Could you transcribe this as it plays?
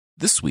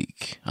This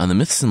week on the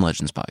Myths and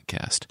Legends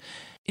podcast,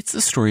 it's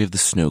the story of the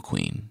Snow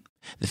Queen,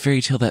 the fairy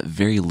tale that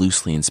very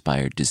loosely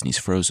inspired Disney's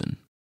Frozen.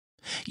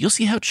 You'll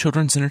see how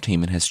children's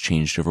entertainment has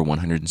changed over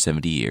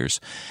 170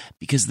 years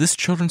because this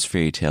children's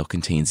fairy tale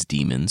contains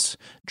demons,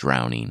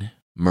 drowning,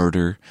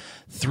 murder,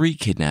 3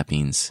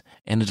 kidnappings,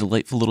 and a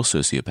delightful little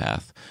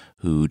sociopath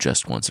who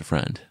just wants a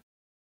friend.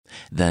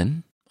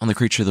 Then, on the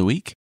Creature of the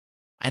Week,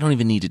 I don't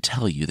even need to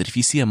tell you that if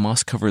you see a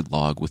moss-covered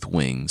log with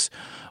wings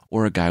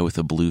or a guy with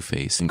a blue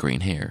face and green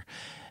hair,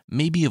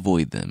 maybe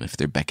avoid them if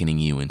they're beckoning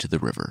you into the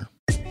river.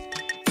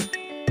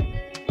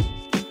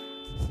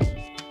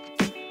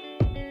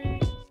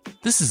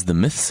 This is the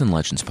Myths and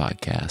Legends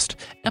podcast,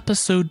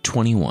 episode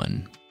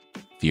 21,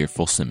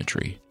 Fearful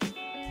Symmetry.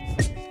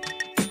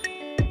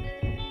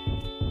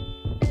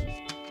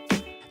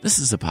 This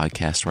is a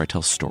podcast where I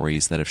tell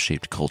stories that have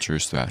shaped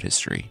cultures throughout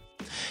history.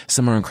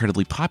 Some are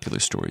incredibly popular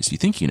stories you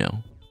think you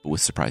know, but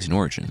with surprising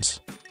origins.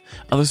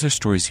 Others are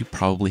stories you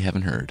probably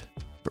haven't heard,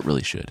 but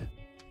really should.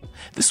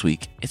 This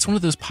week, it's one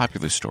of those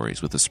popular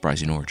stories with a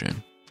surprising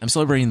origin. I'm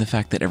celebrating the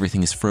fact that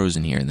everything is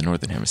frozen here in the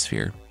Northern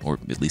Hemisphere, or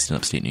at least in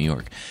upstate New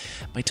York,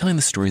 by telling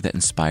the story that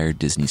inspired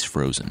Disney's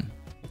Frozen.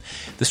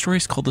 The story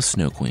is called The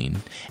Snow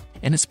Queen,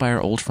 and it's by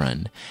our old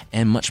friend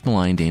and much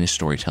maligned Danish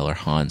storyteller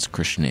Hans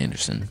Christian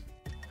Andersen.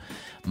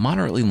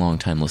 Moderately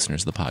long-time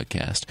listeners of the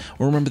podcast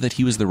will remember that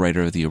he was the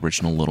writer of the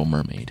original Little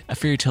Mermaid, a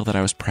fairy tale that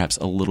I was perhaps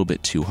a little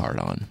bit too hard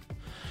on.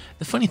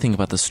 The funny thing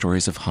about the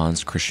stories of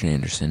Hans Christian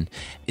Andersen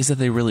is that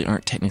they really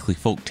aren't technically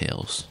folk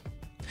tales.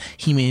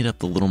 He made up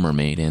The Little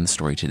Mermaid and the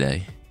story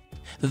today,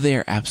 that they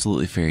are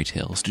absolutely fairy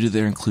tales due to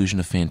their inclusion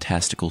of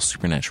fantastical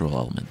supernatural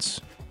elements.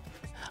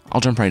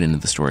 I'll jump right into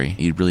the story.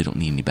 You really don't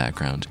need any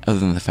background, other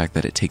than the fact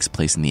that it takes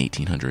place in the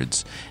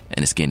 1800s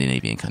in a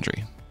Scandinavian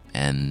country.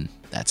 And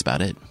that's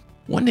about it.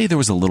 One day there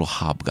was a little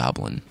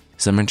hobgoblin.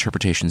 Some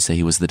interpretations say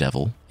he was the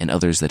devil, and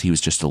others that he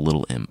was just a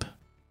little imp.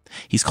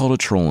 He's called a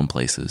troll in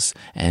places,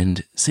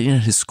 and sitting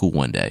at his school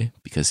one day,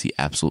 because he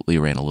absolutely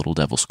ran a little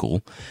devil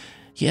school,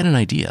 he had an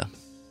idea.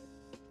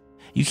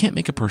 You can't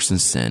make a person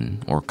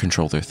sin or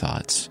control their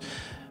thoughts,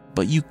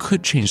 but you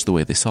could change the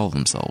way they saw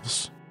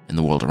themselves and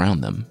the world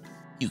around them.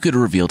 You could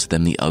reveal to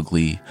them the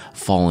ugly,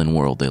 fallen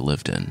world they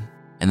lived in,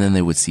 and then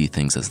they would see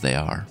things as they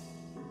are.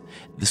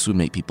 This would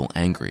make people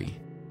angry,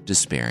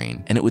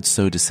 despairing, and it would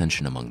sow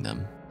dissension among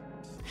them.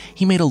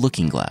 He made a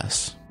looking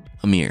glass,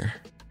 a mirror.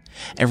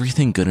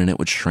 Everything good in it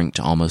would shrink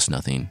to almost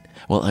nothing,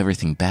 while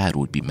everything bad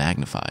would be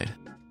magnified.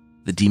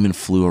 The demon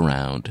flew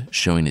around,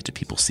 showing it to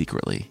people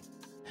secretly.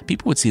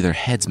 People would see their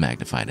heads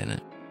magnified in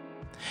it.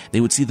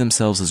 They would see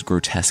themselves as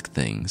grotesque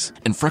things,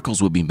 and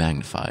freckles would be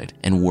magnified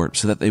and warped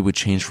so that they would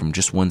change from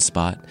just one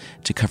spot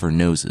to cover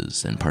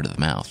noses and part of the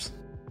mouth.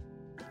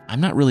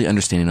 I'm not really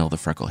understanding all the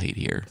freckle hate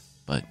here,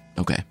 but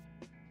okay.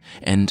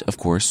 And, of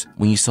course,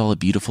 when you saw a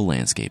beautiful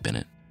landscape in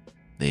it,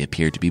 they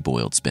appeared to be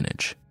boiled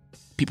spinach.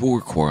 People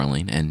were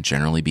quarreling and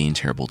generally being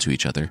terrible to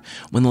each other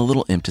when the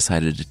little imp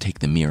decided to take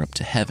the mirror up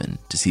to heaven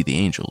to see the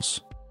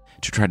angels,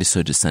 to try to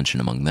sow dissension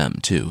among them,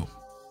 too.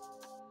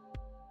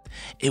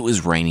 It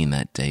was raining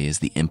that day as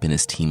the imp and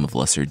his team of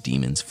lesser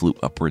demons flew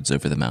upwards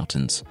over the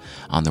mountains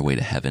on their way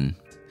to heaven.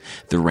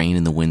 The rain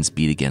and the winds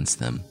beat against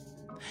them,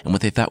 and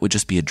what they thought would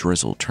just be a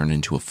drizzle turned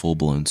into a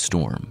full-blown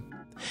storm.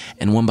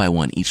 And one by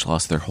one, each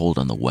lost their hold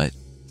on the wet,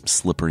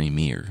 slippery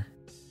mirror.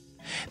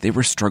 They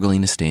were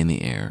struggling to stay in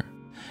the air,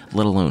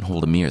 let alone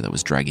hold a mirror that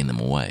was dragging them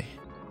away.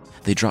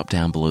 They dropped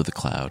down below the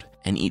cloud,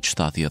 and each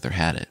thought the other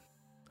had it.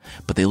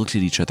 But they looked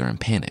at each other in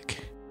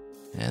panic,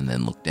 and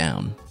then looked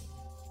down.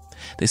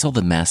 They saw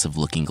the massive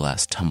looking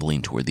glass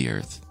tumbling toward the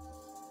earth.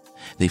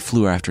 They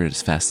flew after it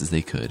as fast as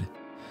they could,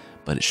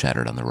 but it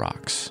shattered on the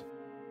rocks,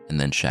 and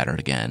then shattered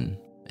again,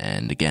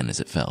 and again as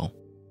it fell.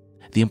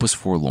 The imp was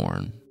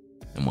forlorn,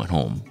 and went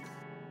home.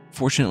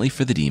 Fortunately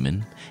for the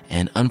demon,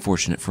 and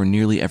unfortunate for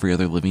nearly every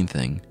other living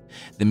thing,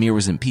 the mirror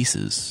was in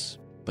pieces,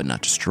 but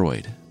not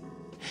destroyed.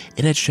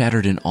 It had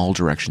shattered in all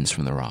directions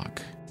from the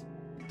rock.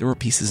 There were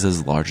pieces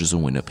as large as a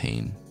window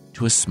pane,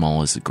 to as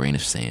small as a grain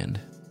of sand.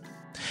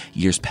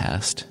 Years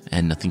passed,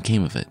 and nothing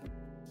came of it.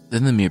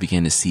 Then the mirror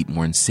began to seep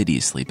more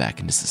insidiously back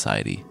into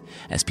society,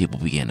 as people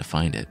began to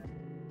find it.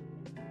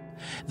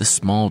 The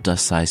small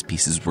dust-sized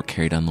pieces were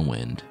carried on the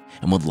wind,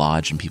 and would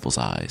lodge in people's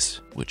eyes,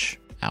 which,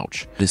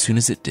 ouch. But as soon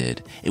as it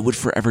did, it would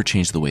forever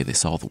change the way they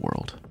saw the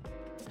world.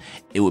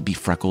 It would be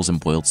freckles and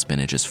boiled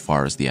spinach as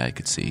far as the eye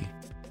could see.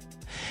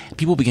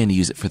 People began to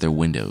use it for their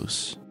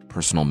windows,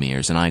 personal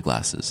mirrors, and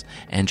eyeglasses,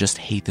 and just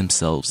hate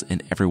themselves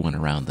and everyone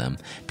around them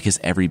because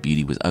every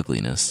beauty was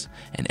ugliness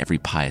and every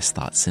pious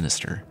thought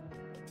sinister.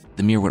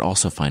 The mirror would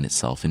also find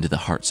itself into the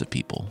hearts of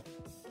people.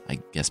 I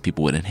guess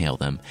people would inhale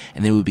them,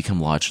 and they would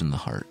become lodged in the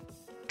heart,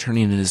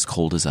 turning it as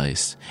cold as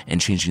ice and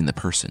changing the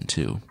person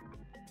too.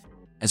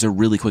 As a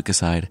really quick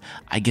aside,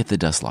 I get the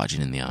dust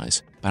lodging in the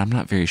eyes, but I'm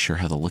not very sure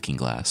how the looking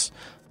glass,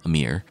 a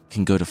mirror,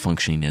 can go to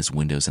functioning as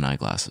windows and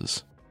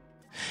eyeglasses.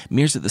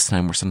 Mirrors at this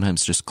time were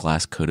sometimes just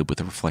glass coated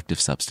with a reflective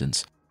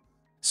substance,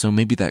 so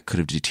maybe that could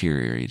have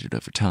deteriorated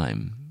over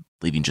time,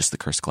 leaving just the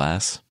cursed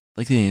glass?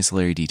 Like the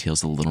ancillary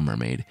details of The Little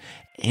Mermaid,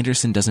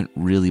 Anderson doesn't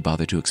really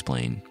bother to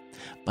explain,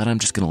 but I'm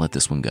just going to let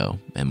this one go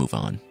and move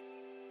on.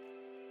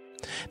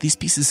 These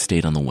pieces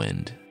stayed on the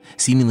wind,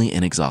 seemingly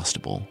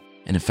inexhaustible,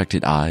 and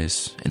affected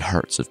eyes and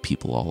hearts of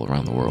people all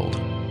around the world.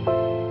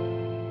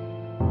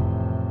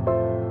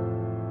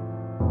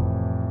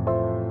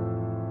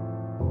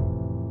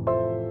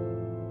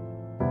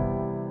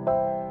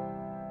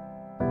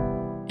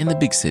 In the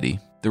big city,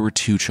 there were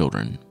 2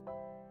 children,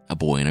 a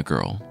boy and a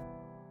girl.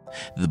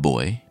 The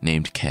boy,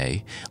 named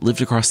Kay,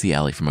 lived across the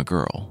alley from a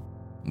girl,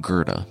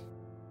 Gerda.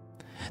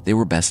 They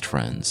were best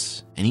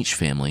friends, and each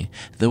family,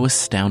 though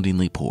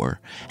astoundingly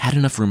poor, had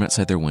enough room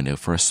outside their window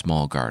for a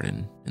small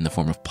garden in the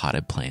form of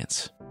potted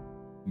plants.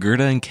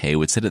 Gerda and Kay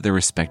would sit at their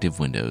respective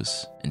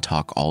windows and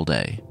talk all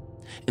day.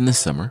 In the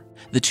summer,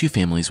 the 2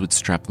 families would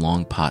strap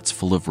long pots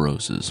full of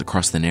roses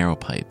across the narrow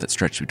pipe that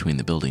stretched between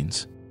the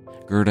buildings.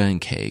 Gerda and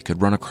Kay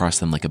could run across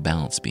them like a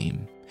balance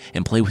beam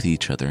and play with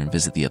each other and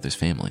visit the other's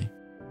family.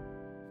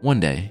 One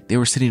day, they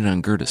were sitting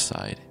on Gerda's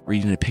side,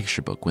 reading a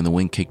picture book when the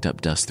wind kicked up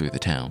dust through the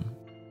town.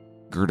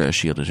 Gerda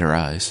shielded her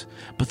eyes,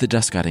 but the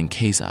dust got in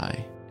Kay's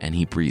eye, and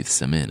he breathes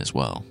some in as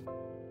well.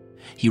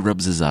 He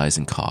rubs his eyes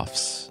and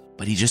coughs,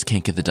 but he just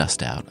can't get the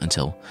dust out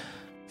until,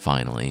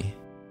 finally,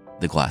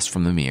 the glass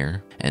from the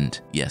mirror, and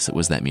yes, it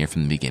was that mirror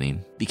from the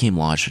beginning, became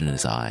lodged in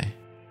his eye,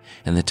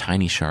 and the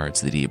tiny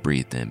shards that he had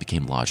breathed in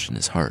became lodged in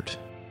his heart,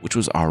 which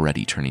was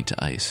already turning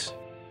to ice.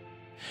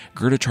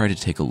 Gerda tried to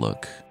take a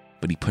look,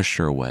 but he pushed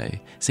her away,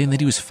 saying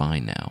that he was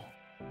fine now.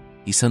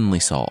 He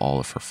suddenly saw all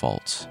of her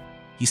faults.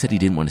 He said he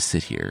didn't want to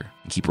sit here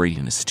and keep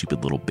reading his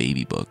stupid little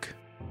baby book,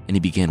 and he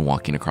began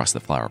walking across the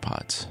flower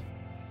pots.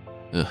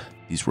 Ugh,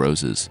 these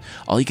roses.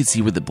 All he could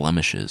see were the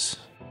blemishes.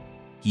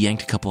 He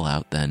yanked a couple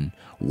out, then,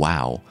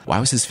 wow,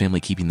 why was his family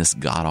keeping this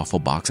god-awful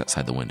box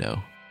outside the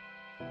window?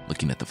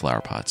 Looking at the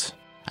flower pots.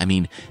 I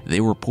mean,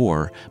 they were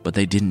poor, but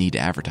they didn't need to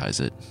advertise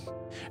it.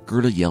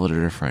 Gerda yelled at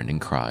her friend and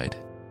cried.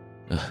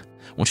 Ugh,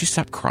 won't you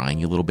stop crying,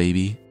 you little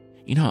baby?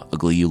 You know how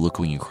ugly you look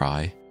when you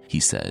cry, he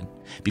said,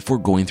 before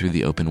going through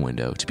the open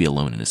window to be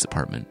alone in his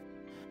apartment.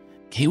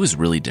 Kay was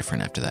really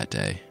different after that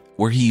day.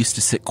 Where he used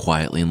to sit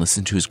quietly and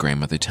listen to his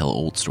grandmother tell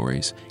old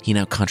stories, he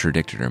now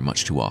contradicted her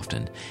much too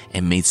often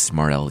and made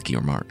smart alecky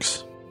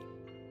remarks.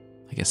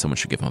 I guess someone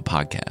should give him a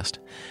podcast.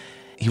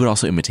 He would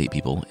also imitate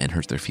people and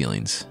hurt their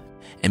feelings,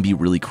 and be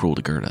really cruel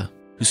to Gerda,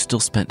 who still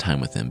spent time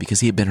with him because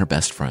he had been her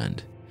best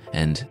friend,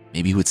 and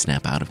maybe he would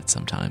snap out of it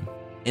sometime.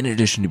 In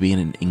addition to being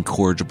an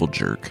incorrigible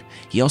jerk,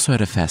 he also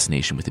had a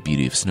fascination with the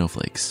beauty of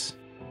snowflakes,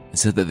 and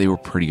said that they were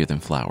prettier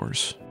than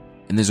flowers.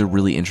 And there's a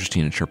really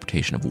interesting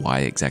interpretation of why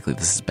exactly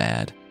this is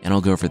bad, and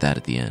I'll go over that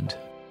at the end.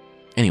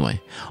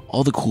 Anyway,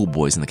 all the cool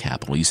boys in the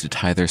capital used to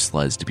tie their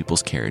sleds to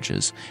people's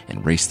carriages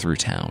and race through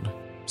town.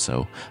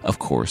 So, of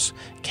course,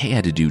 Kay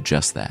had to do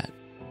just that.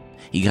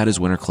 He got his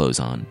winter clothes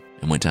on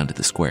and went down to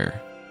the square.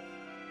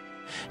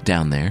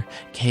 Down there,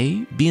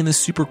 Kay, being the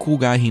super cool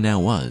guy he now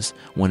was,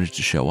 wanted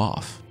to show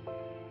off.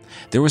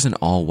 There was an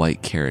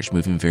all-white carriage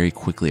moving very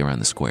quickly around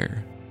the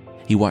square.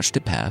 He watched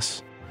it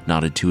pass,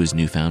 nodded to his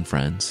newfound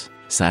friends,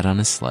 sat on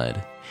his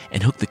sled,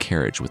 and hooked the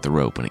carriage with the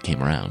rope when it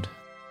came around.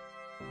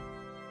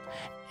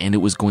 And it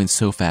was going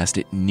so fast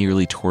it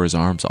nearly tore his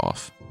arms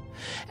off.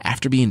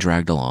 After being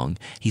dragged along,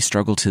 he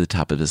struggled to the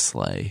top of his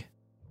sleigh.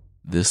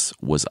 This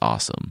was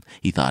awesome,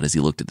 he thought as he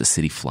looked at the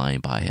city flying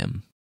by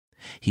him.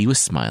 He was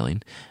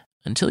smiling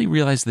until he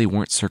realized they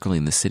weren't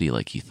circling the city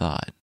like he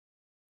thought.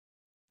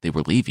 They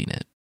were leaving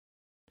it.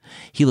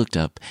 He looked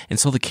up and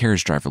saw the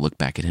carriage driver look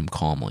back at him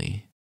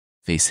calmly,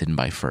 face hidden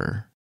by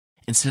fur.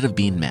 Instead of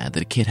being mad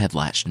that a kid had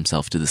latched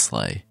himself to the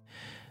sleigh,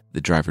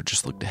 the driver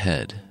just looked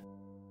ahead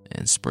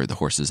and spurred the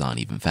horses on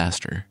even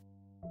faster.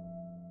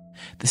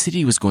 The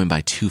city was going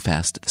by too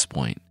fast at this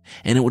point,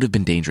 and it would have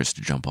been dangerous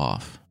to jump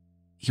off.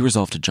 He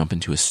resolved to jump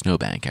into a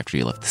snowbank after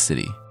he left the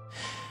city.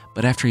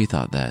 But after he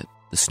thought that,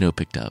 the snow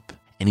picked up,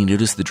 and he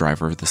noticed the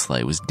driver of the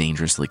sleigh was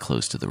dangerously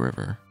close to the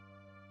river.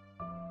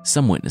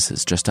 Some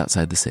witnesses just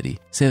outside the city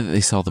say that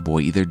they saw the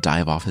boy either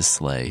dive off his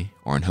sleigh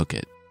or unhook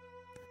it,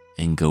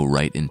 and go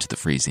right into the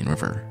freezing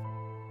river.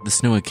 The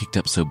snow had kicked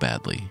up so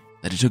badly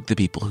that it took the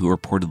people who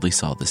reportedly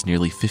saw this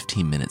nearly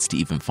 15 minutes to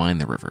even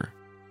find the river,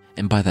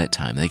 and by that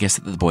time they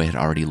guessed that the boy had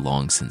already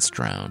long since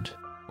drowned,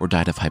 or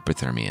died of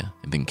hypothermia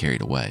and been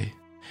carried away.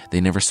 They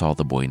never saw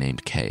the boy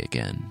named Kay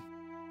again.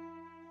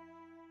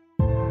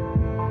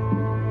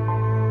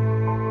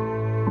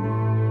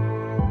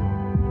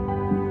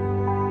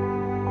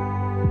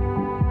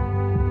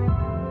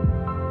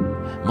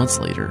 Months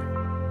later,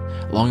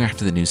 long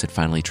after the news had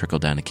finally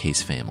trickled down to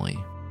Kay's family,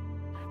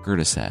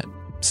 Gerda sat,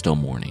 still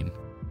mourning.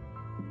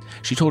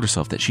 She told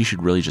herself that she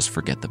should really just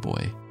forget the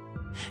boy.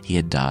 He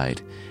had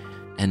died,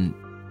 and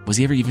was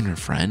he ever even her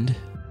friend?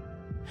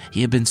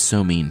 He had been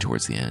so mean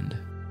towards the end.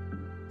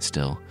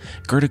 Still,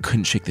 Gerda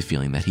couldn't shake the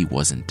feeling that he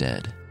wasn't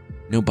dead.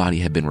 No body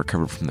had been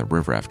recovered from the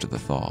river after the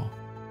thaw.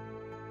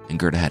 And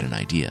Gerda had an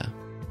idea.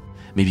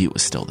 Maybe it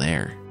was still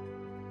there.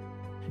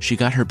 She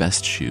got her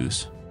best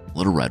shoes,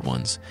 little red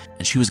ones,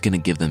 and she was going to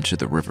give them to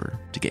the river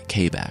to get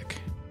Kay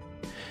back.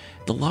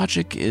 The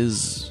logic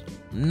is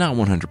not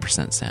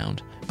 100%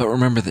 sound, but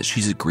remember that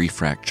she's a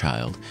grief-racked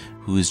child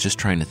who is just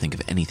trying to think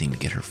of anything to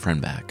get her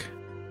friend back.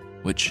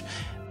 Which,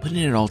 putting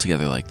it all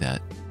together like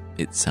that,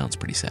 it sounds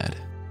pretty sad.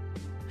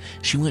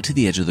 She went to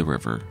the edge of the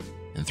river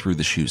and threw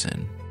the shoes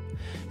in,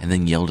 and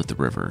then yelled at the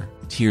river,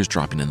 tears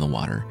dropping in the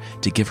water,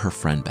 to give her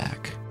friend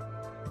back.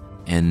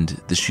 And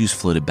the shoes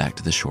floated back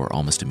to the shore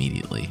almost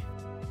immediately.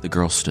 The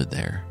girl stood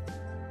there.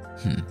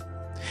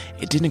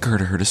 It didn't occur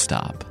to her to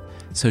stop,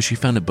 so she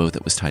found a boat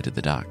that was tied to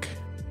the dock.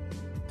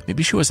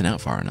 Maybe she wasn't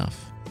out far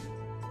enough.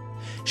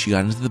 She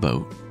got into the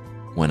boat,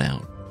 went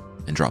out,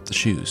 and dropped the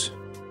shoes.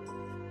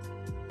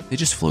 They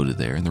just floated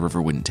there and the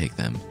river wouldn't take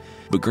them,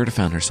 but Gerda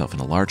found herself in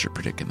a larger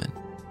predicament.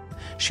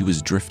 She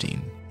was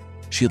drifting.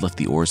 She had left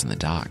the oars in the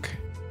dock.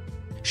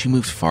 She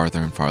moved farther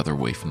and farther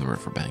away from the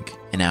riverbank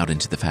and out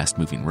into the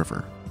fast-moving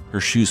river.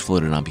 Her shoes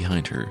floated on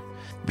behind her,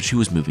 but she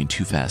was moving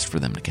too fast for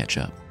them to catch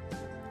up.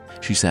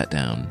 She sat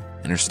down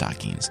in her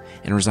stockings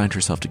and resigned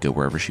herself to go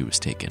wherever she was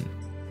taken.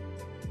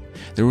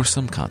 There was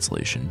some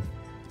consolation.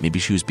 Maybe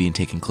she was being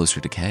taken closer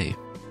to Kay.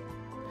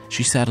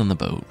 She sat on the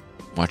boat,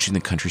 watching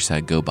the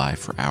countryside go by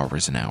for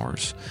hours and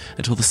hours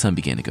until the sun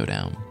began to go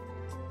down.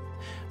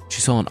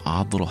 She saw an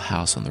odd little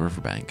house on the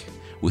riverbank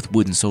with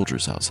wooden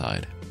soldiers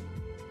outside.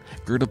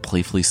 Gerda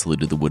playfully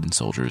saluted the wooden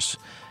soldiers,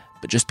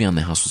 but just beyond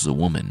the house was a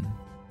woman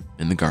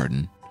in the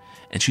garden,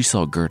 and she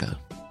saw Gerda.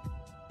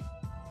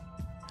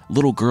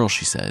 "Little girl,"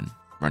 she said,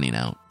 running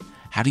out,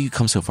 "how do you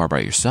come so far by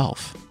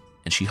yourself?"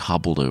 And she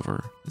hobbled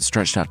over and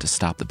stretched out to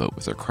stop the boat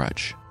with her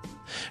crutch.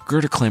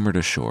 Gerda clambered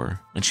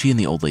ashore, and she and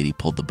the old lady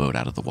pulled the boat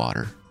out of the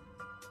water.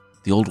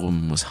 The old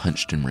woman was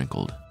hunched and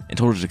wrinkled, and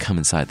told her to come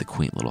inside the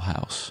quaint little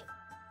house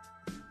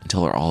and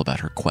tell her all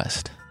about her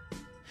quest.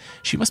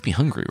 She must be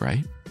hungry,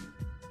 right?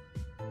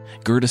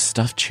 Gerda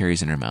stuffed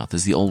cherries in her mouth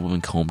as the old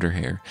woman combed her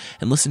hair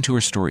and listened to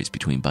her stories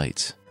between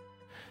bites.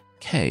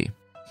 "Kay,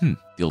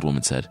 the old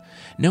woman said.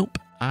 "Nope,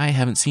 I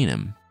haven't seen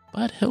him,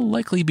 but he'll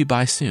likely be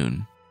by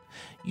soon.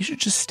 You should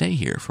just stay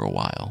here for a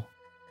while."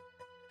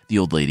 The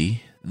old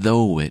lady, though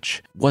a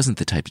witch, wasn't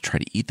the type to try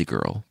to eat the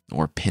girl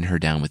or pin her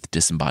down with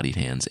disembodied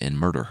hands and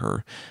murder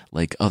her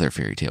like other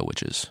fairy tale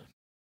witches.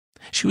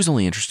 She was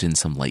only interested in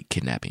some light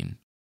kidnapping.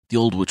 The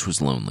old witch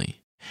was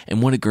lonely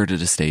and wanted Gerda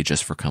to stay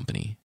just for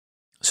company.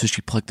 So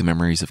she plucked the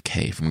memories of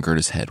Kay from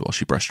Gerda's head while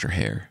she brushed her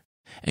hair.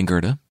 And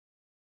Gerda,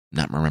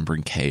 not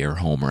remembering Kay or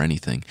home or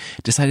anything,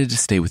 decided to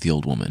stay with the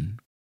old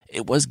woman.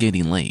 It was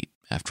getting late,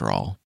 after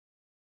all.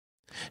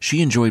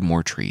 She enjoyed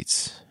more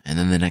treats, and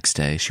then the next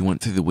day she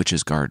went through the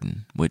witch's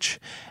garden, which,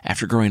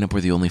 after growing up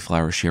where the only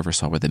flowers she ever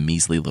saw were the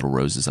measly little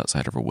roses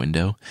outside of her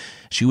window,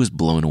 she was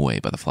blown away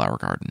by the flower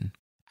garden.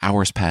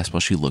 Hours passed while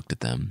she looked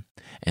at them,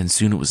 and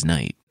soon it was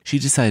night. She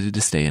decided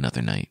to stay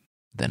another night,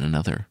 then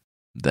another,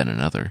 then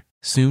another.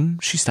 Soon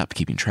she stopped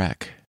keeping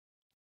track.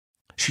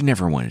 She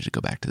never wanted to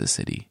go back to the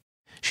city.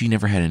 She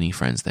never had any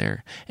friends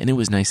there, and it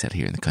was nice out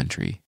here in the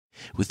country,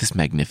 with this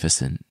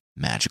magnificent,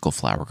 magical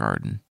flower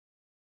garden.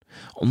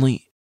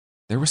 Only,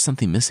 there was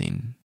something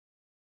missing.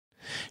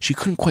 She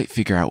couldn't quite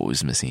figure out what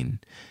was missing,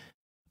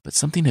 but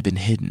something had been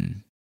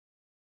hidden,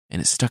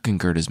 and it stuck in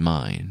Gerda's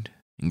mind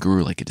and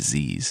grew like a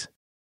disease.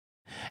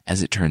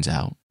 As it turns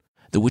out,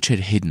 the witch had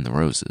hidden the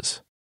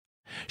roses.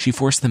 She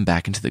forced them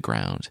back into the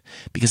ground,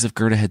 because if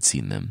Gerda had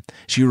seen them,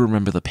 she would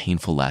remember the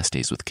painful last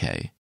days with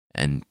Kay,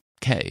 and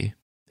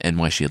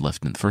why she had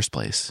left in the first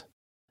place.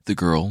 The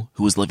girl,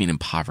 who was living in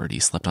poverty,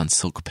 slept on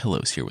silk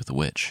pillows here with the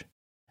witch.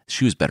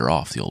 She was better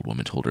off, the old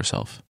woman told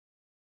herself.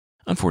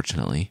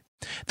 Unfortunately,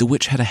 the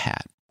witch had a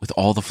hat with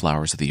all the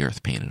flowers of the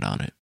earth painted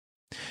on it.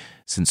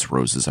 Since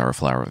roses are a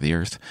flower of the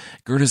earth,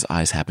 Gerda's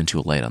eyes happened to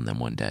alight on them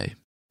one day,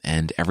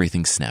 and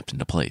everything snapped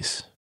into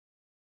place.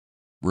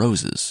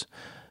 Roses.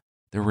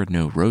 There were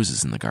no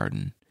roses in the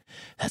garden.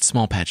 That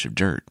small patch of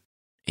dirt.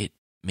 It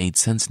made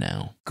sense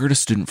now. Gerda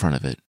stood in front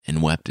of it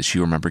and wept as she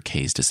remembered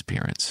Kay's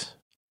disappearance.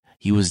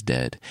 He was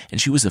dead,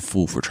 and she was a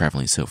fool for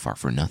traveling so far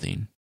for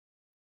nothing.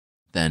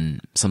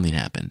 Then something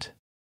happened.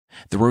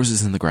 The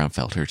roses in the ground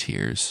felt her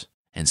tears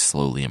and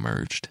slowly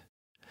emerged.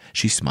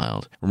 She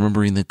smiled,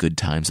 remembering the good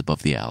times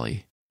above the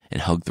alley,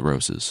 and hugged the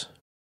roses.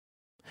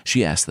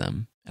 She asked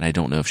them, and I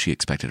don't know if she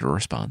expected a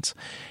response,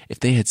 if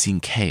they had seen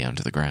Kay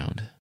onto the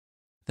ground.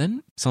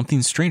 Then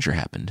something stranger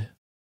happened.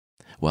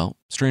 Well,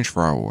 strange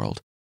for our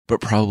world,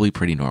 but probably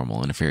pretty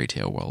normal in a fairy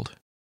tale world.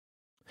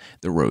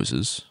 The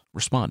roses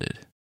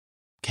responded.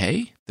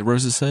 "Kay?" the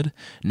roses said.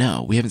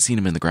 "No, we haven't seen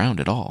him in the ground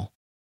at all."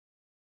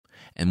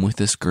 And with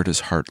this,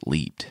 Gerda's heart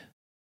leaped.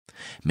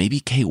 Maybe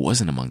Kay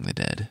wasn't among the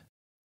dead.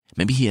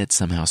 Maybe he had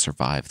somehow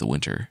survived the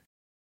winter.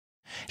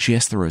 She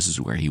asked the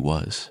roses where he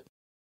was.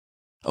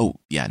 "Oh,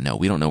 yeah, no,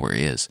 we don't know where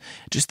he is,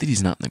 just that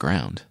he's not in the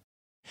ground.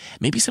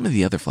 Maybe some of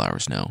the other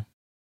flowers know."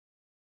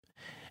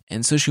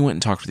 And so she went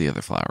and talked to the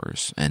other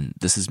flowers, and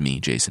this is me,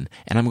 Jason,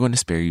 and I'm going to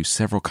spare you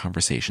several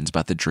conversations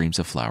about the dreams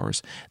of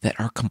flowers that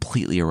are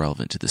completely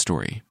irrelevant to the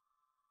story.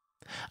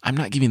 I'm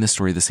not giving this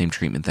story the same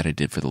treatment that I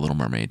did for The Little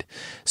Mermaid,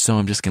 so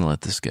I'm just going to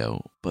let this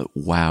go, but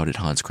wow did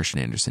Hans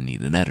Christian Andersen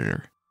need an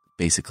editor.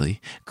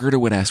 Basically, Gerda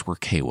would ask where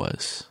Kay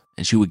was,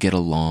 and she would get a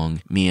long,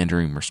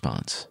 meandering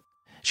response.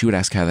 She would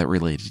ask how that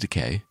related to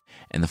Kay,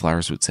 and the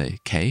flowers would say,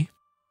 Kay?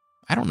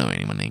 I don't know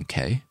anyone named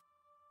Kay.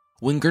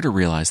 When Gerda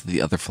realized that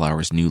the other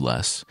flowers knew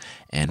less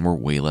and were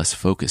way less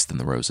focused than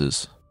the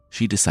roses,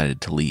 she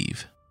decided to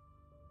leave.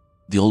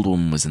 The old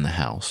woman was in the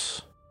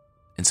house,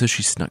 and so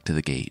she snuck to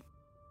the gate.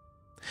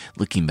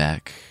 Looking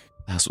back,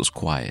 the house was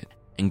quiet,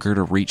 and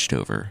Gerda reached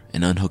over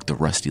and unhooked the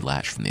rusty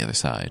latch from the other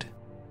side.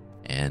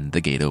 And the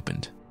gate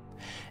opened.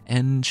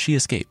 And she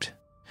escaped.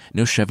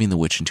 No shoving the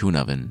witch into an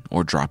oven,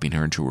 or dropping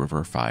her into a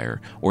river of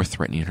fire, or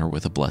threatening her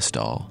with a blessed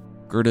doll.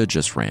 Gerda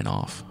just ran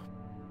off.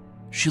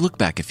 She looked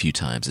back a few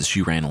times as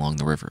she ran along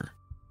the river.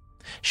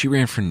 She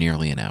ran for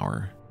nearly an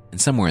hour, and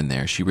somewhere in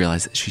there she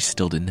realized that she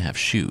still didn't have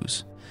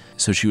shoes,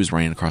 so she was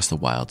running across the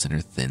wilds in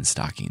her thin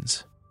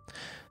stockings.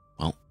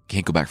 Well,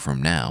 can't go back for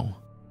them now.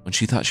 When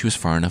she thought she was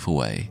far enough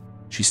away,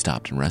 she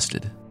stopped and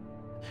rested.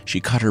 She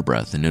caught her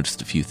breath and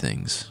noticed a few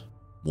things.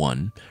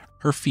 1,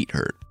 her feet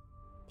hurt.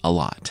 A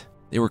lot.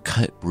 They were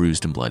cut,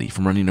 bruised, and bloody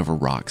from running over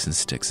rocks and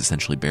sticks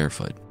essentially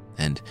barefoot.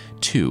 And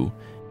 2,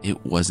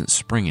 it wasn't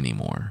spring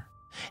anymore.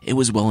 It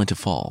was well into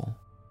fall.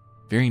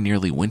 Very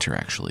nearly winter,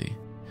 actually.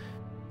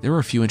 There were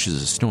a few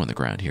inches of snow on the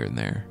ground here and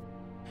there.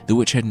 The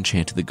witch had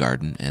enchanted the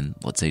garden and,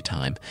 let's say,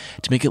 time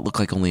to make it look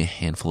like only a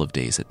handful of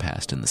days had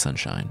passed in the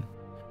sunshine.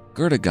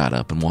 Gerda got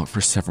up and walked for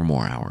several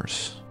more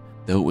hours,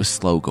 though it was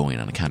slow going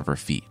on account of her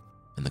feet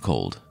and the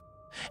cold.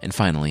 And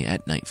finally,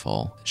 at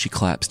nightfall, she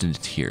collapsed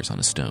into tears on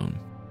a stone.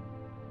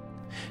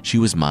 She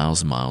was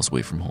miles and miles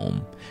away from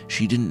home.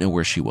 She didn't know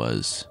where she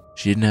was.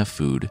 She didn't have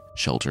food,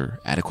 shelter,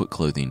 adequate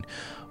clothing,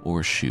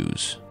 or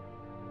shoes.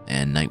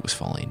 And night was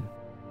falling.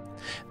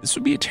 This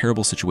would be a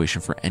terrible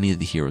situation for any of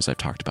the heroes I've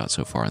talked about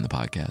so far in the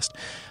podcast,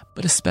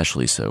 but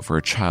especially so for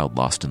a child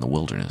lost in the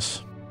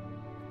wilderness.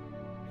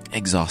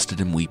 Exhausted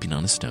and weeping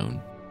on a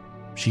stone,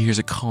 she hears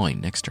a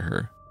cawing next to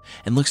her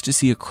and looks to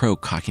see a crow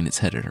cocking its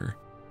head at her.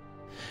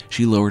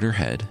 She lowered her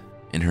head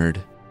and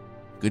heard,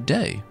 "Good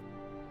day."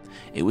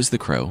 It was the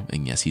crow,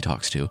 and yes, he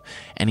talks too,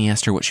 and he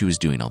asked her what she was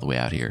doing all the way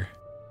out here.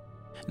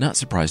 Not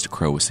surprised a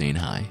crow was saying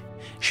hi,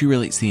 she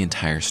relates the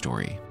entire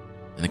story,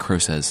 and the crow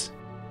says,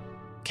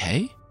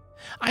 "Kay?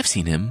 I've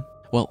seen him.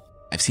 Well,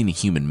 I've seen a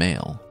human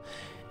male.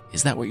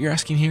 Is that what you're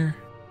asking here?"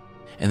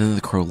 And then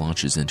the crow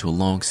launches into a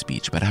long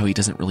speech about how he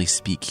doesn't really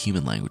speak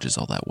human languages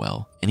all that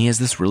well, and he has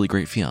this really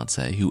great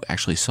fiancé who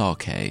actually saw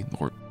Kay,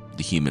 or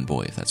the human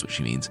boy, if that's what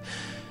she means.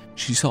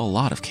 She saw a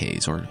lot of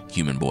Kays, or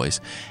human boys,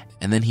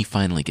 and then he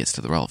finally gets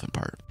to the relevant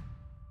part.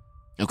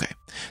 Okay,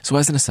 so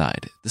as an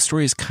aside, the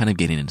story is kind of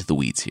getting into the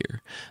weeds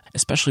here,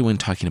 especially when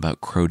talking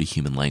about crow to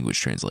human language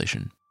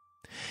translation.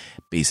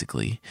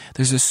 Basically,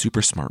 there's a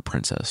super smart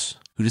princess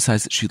who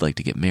decides that she'd like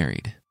to get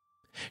married.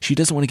 She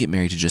doesn't want to get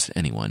married to just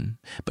anyone,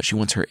 but she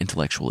wants her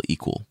intellectual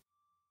equal.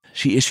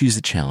 She issues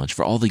a challenge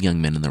for all the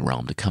young men in the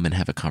realm to come and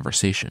have a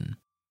conversation.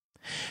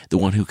 The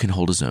one who can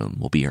hold his own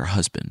will be her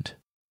husband.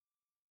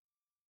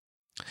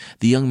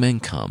 The young men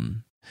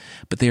come,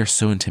 but they are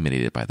so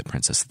intimidated by the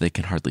princess that they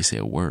can hardly say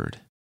a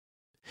word.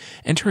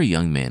 Enter a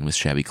young man with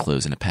shabby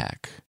clothes and a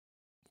pack,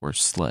 or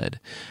sled,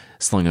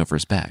 slung over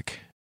his back.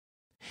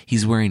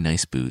 He's wearing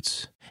nice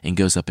boots and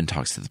goes up and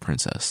talks to the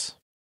princess,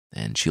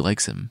 and she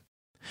likes him.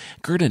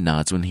 Gerda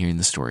nods when hearing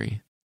the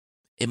story.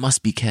 It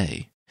must be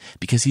Kay,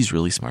 because he's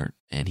really smart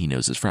and he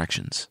knows his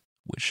fractions,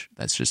 which,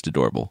 that's just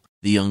adorable.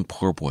 The young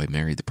poor boy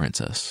married the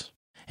princess,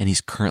 and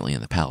he's currently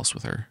in the palace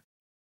with her.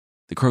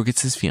 The crow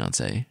gets his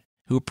fiancée,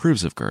 who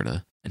approves of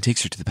Gerda, and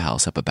takes her to the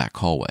palace up a back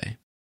hallway.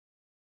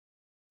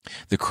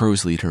 The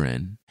crows lead her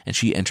in, and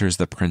she enters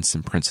the prince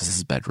and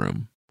princess's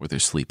bedroom, where they're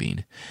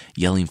sleeping,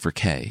 yelling for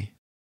Kay.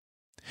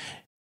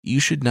 You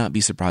should not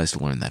be surprised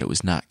to learn that it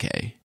was not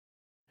Kay.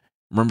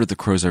 Remember, the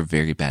crows are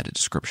very bad at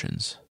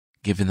descriptions,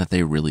 given that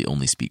they really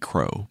only speak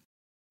crow.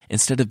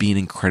 Instead of being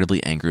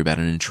incredibly angry about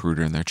an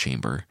intruder in their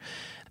chamber,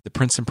 the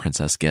prince and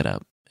princess get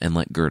up and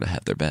let Gerda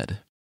have their bed.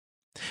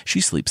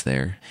 She sleeps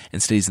there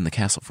and stays in the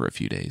castle for a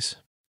few days.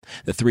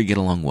 The three get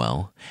along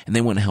well, and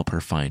they want to help her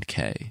find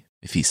Kay,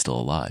 if he's still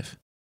alive.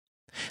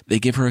 They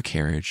give her a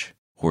carriage,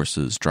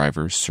 horses,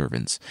 drivers,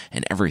 servants,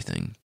 and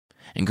everything,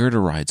 and Gerda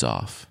rides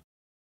off,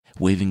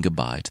 waving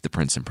goodbye to the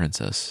prince and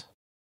princess,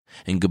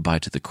 and goodbye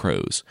to the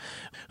crows,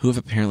 who have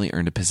apparently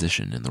earned a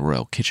position in the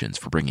royal kitchens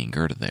for bringing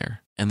Gerda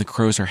there. And the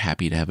crows are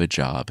happy to have a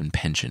job and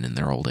pension in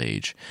their old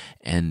age,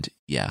 and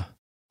yeah,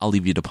 I'll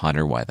leave you to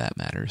ponder why that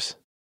matters.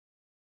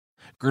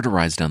 Gerda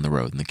rides down the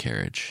road in the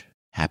carriage,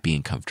 happy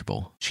and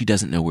comfortable. She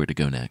doesn't know where to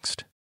go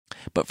next.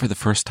 But for the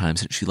first time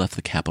since she left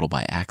the capital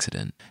by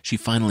accident, she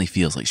finally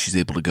feels like she's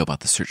able to go about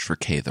the search for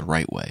Kay the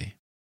right way.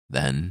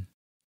 Then,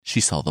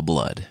 she saw the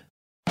blood.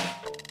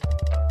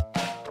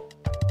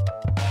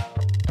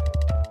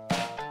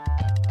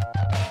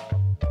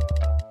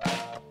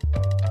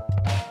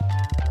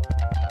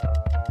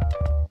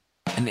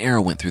 An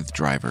arrow went through the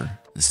driver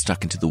and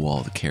stuck into the wall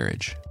of the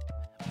carriage.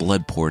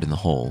 Blood poured in the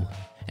hole,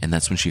 and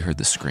that's when she heard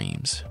the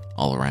screams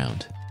all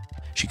around.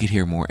 She could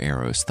hear more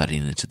arrows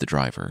thudding into the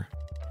driver,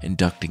 and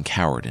ducked and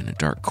cowered in a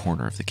dark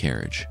corner of the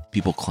carriage.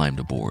 People climbed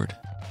aboard.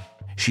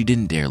 She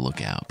didn't dare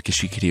look out because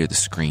she could hear the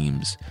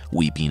screams,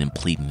 weeping, and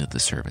pleading of the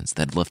servants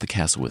that had left the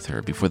castle with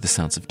her before the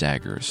sounds of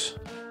daggers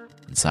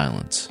and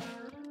silence.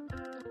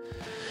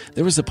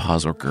 There was a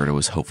pause where Gerda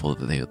was hopeful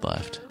that they had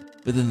left,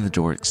 but then the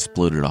door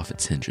exploded off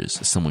its hinges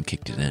as someone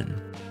kicked it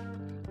in.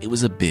 It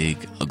was a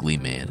big, ugly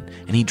man,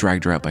 and he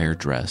dragged her out by her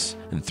dress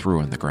and threw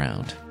her on the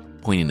ground,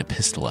 pointing a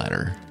pistol at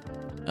her.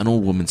 An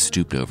old woman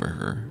stooped over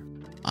her,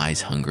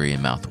 eyes hungry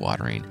and mouth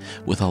watering,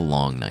 with a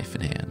long knife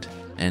in hand,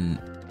 and,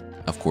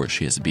 of course,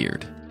 she has a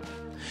beard.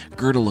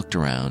 Gerda looked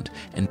around,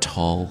 and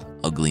tall,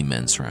 ugly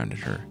men surrounded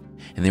her,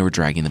 and they were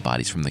dragging the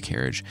bodies from the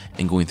carriage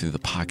and going through the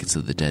pockets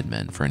of the dead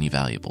men for any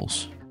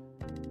valuables.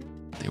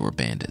 They were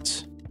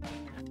bandits.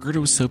 Gerda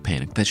was so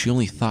panicked that she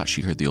only thought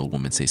she heard the old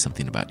woman say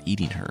something about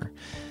eating her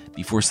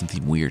before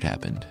something weird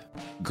happened.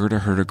 Gerda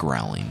heard a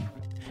growling,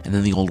 and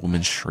then the old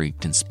woman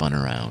shrieked and spun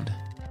around.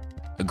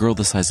 A girl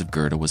the size of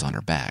Gerda was on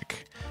her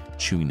back,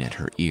 chewing at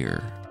her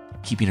ear,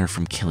 keeping her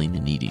from killing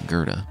and eating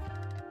Gerda.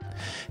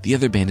 The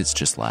other bandits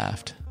just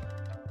laughed.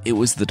 It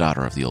was the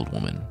daughter of the old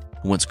woman,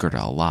 who wants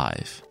Gerda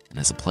alive and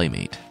as a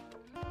playmate.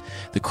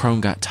 The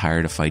crone got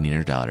tired of fighting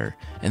her daughter,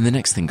 and the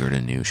next thing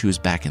Gerda knew, she was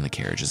back in the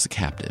carriage as a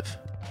captive,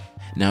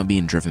 now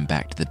being driven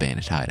back to the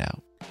bandit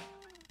hideout.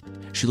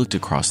 She looked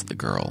across at the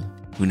girl,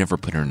 who never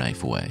put her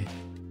knife away.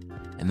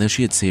 And though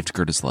she had saved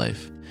Gerda's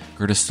life,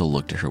 Gerda still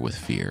looked at her with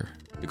fear.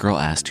 The girl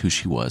asked who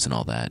she was and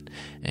all that,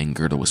 and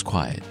Gerda was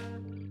quiet.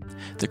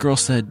 The girl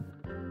said,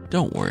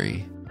 "Don't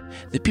worry.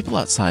 The people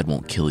outside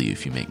won't kill you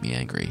if you make me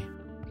angry.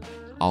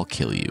 I'll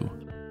kill you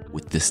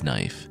with this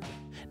knife.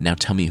 Now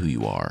tell me who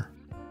you are."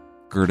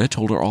 Gerda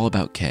told her all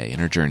about Kay and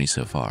her journey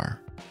so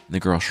far, and the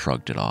girl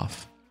shrugged it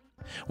off.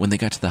 When they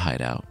got to the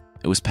hideout,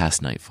 it was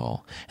past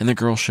nightfall, and the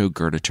girl showed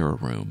Gerda to her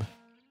room.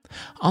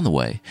 On the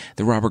way,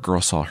 the robber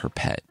girl saw her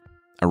pet,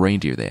 a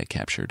reindeer they had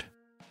captured.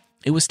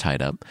 It was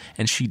tied up,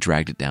 and she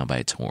dragged it down by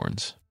its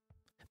horns.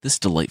 This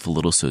delightful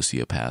little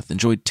sociopath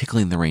enjoyed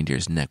tickling the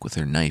reindeer's neck with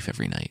her knife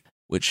every night,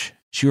 which,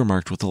 she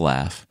remarked with a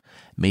laugh,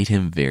 made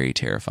him very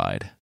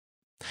terrified.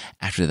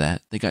 After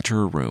that, they got to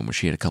her room where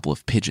she had a couple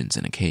of pigeons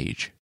in a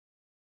cage.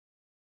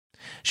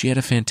 She had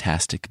a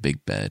fantastic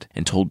big bed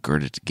and told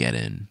Gerda to get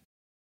in.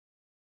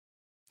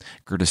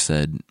 Gerda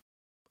said,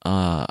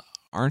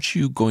 aren't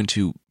you going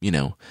to,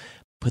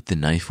 put the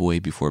knife away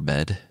before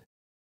bed?"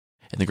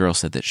 And the girl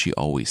said that she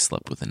always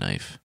slept with a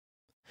knife.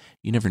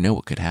 You never know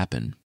what could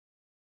happen.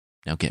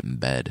 Now get in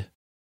bed.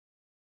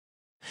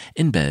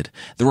 In bed,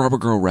 the robber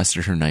girl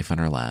rested her knife on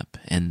her lap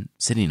and,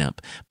 sitting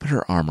up, put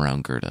her arm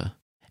around Gerda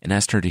and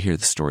asked her to hear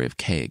the story of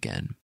Kay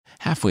again.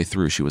 Halfway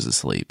through, she was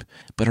asleep,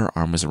 but her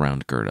arm was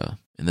around Gerda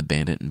in the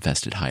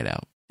bandit-infested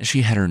hideout, and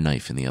she had her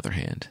knife in the other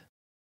hand.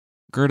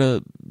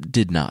 Gerda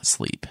did not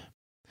sleep.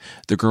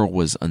 The girl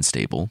was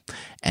unstable,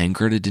 and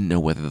Gerda didn't know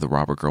whether the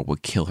robber girl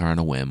would kill her on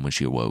a whim when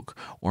she awoke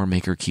or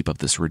make her keep up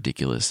this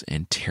ridiculous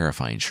and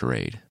terrifying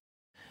charade.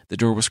 The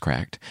door was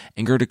cracked,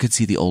 and Gerda could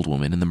see the old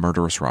woman and the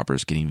murderous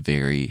robbers getting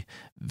very,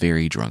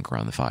 very drunk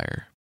around the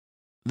fire.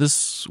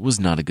 This was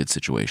not a good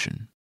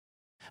situation.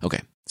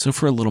 Okay, so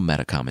for a little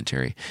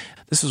meta-commentary,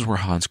 this is where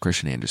Hans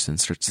Christian Andersen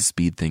starts to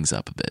speed things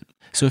up a bit,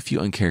 so a few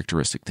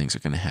uncharacteristic things are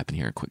going to happen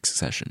here in quick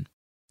succession.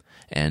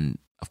 And,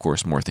 of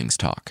course, more things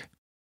talk.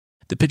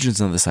 The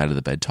pigeons on the side of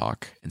the bed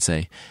talk and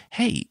say,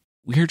 "Hey,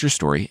 we heard your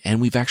story,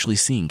 and we've actually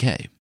seen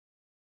Kay."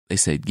 They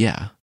say,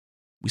 "Yeah,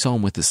 we saw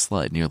him with his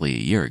sled nearly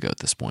a year ago at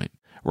this point,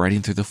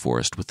 riding through the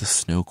forest with the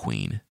Snow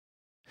Queen.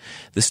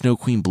 The Snow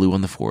Queen blew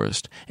on the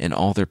forest, and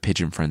all their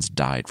pigeon friends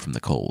died from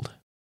the cold.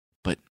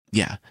 But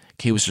yeah,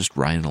 Kay was just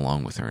riding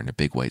along with her in a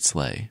big white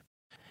sleigh."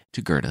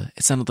 To Gerda,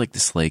 it sounded like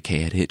the sleigh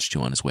Kay had hitched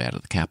to on his way out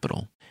of the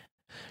capital.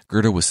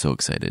 Gerda was so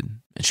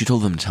excited, and she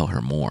told them to tell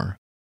her more.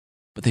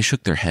 But they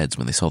shook their heads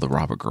when they saw the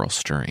robber girl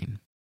stirring.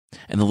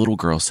 And the little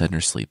girl said in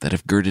her sleep that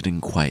if Gerda didn't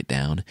quiet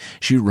down,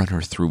 she would run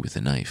her through with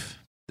a knife.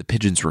 The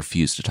pigeons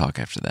refused to talk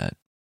after that.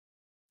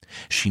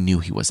 She knew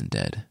he wasn't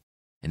dead,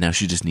 and now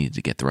she just needed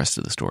to get the rest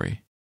of the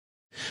story.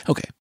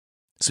 Okay,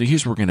 so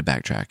here's where we're going to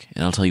backtrack,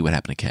 and I'll tell you what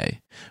happened to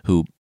Kay,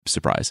 who,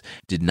 surprise,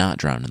 did not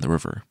drown in the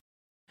river.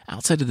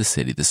 Outside of the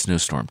city, the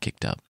snowstorm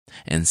kicked up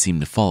and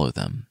seemed to follow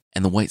them,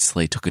 and the white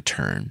sleigh took a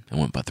turn and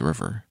went by the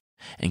river.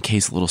 And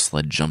Kay's little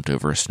sled jumped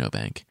over a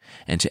snowbank,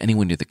 and to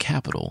anyone near the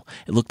capital,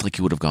 it looked like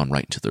he would have gone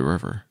right into the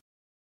river.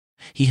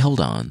 He held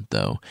on,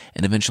 though,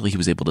 and eventually he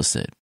was able to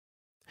sit.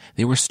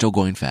 They were still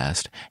going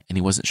fast, and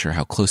he wasn't sure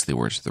how close they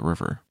were to the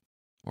river,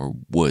 or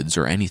woods,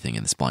 or anything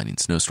in this blinding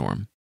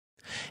snowstorm.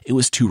 It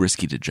was too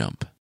risky to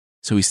jump,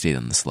 so he stayed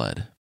on the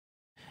sled.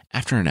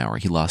 After an hour,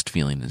 he lost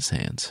feeling in his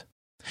hands,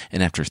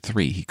 and after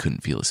 3, he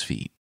couldn't feel his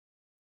feet.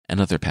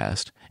 Another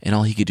passed, and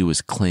all he could do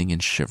was cling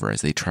and shiver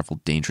as they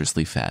traveled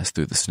dangerously fast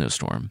through the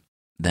snowstorm.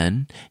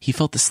 Then he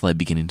felt the sled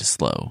beginning to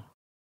slow,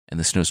 and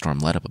the snowstorm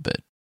let up a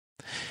bit.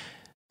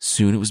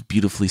 Soon it was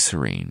beautifully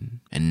serene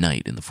and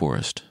night in the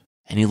forest,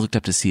 and he looked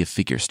up to see a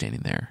figure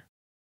standing there,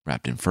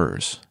 wrapped in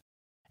furs.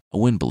 A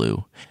wind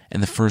blew,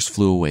 and the furs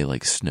flew away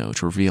like snow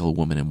to reveal a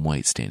woman in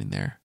white standing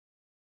there.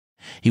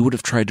 He would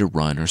have tried to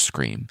run or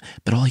scream,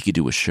 but all he could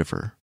do was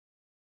shiver.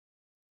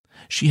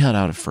 She held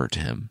out a fur to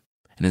him,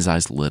 and his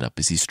eyes lit up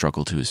as he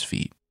struggled to his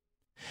feet.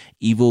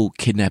 Evil,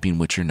 kidnapping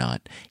witch or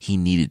not, he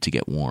needed to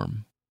get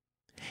warm.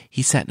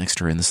 He sat next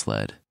to her in the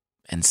sled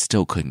and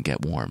still couldn't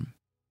get warm.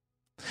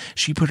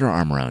 She put her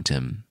arm around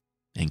him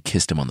and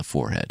kissed him on the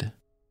forehead.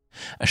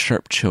 A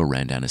sharp chill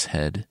ran down his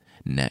head,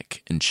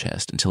 neck, and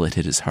chest until it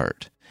hit his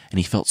heart, and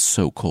he felt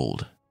so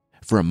cold.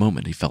 For a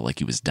moment, he felt like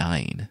he was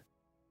dying.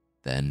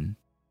 Then,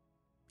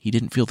 he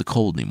didn't feel the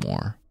cold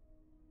anymore.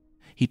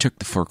 He took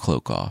the fur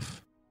cloak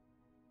off.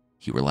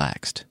 He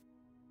relaxed.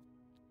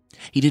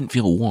 He didn't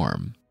feel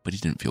warm, but he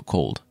didn't feel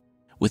cold.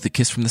 With the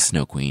kiss from the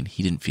Snow Queen,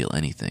 he didn't feel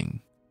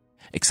anything,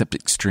 except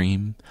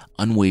extreme,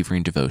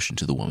 unwavering devotion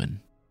to the woman.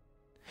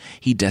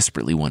 He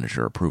desperately wanted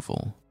her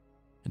approval,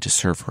 and to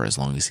serve her as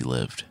long as he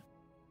lived.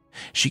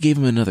 She gave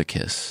him another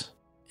kiss,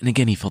 and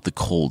again he felt the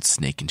cold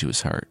snake into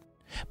his heart,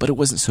 but it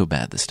wasn't so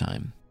bad this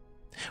time.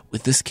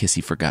 With this kiss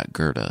he forgot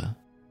Gerda,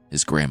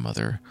 his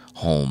grandmother,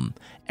 home,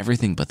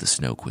 everything but the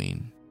Snow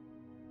Queen.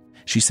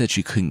 She said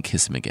she couldn't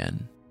kiss him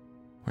again,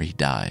 or he'd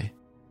die.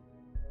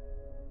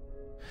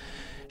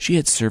 She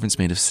had servants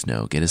made of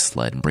snow get his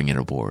sled and bring it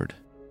aboard,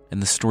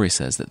 and the story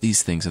says that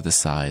these things are the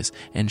size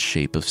and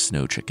shape of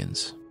snow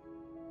chickens.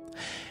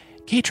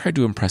 Kay tried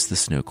to impress the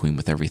Snow Queen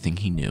with everything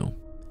he knew,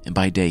 and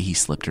by day he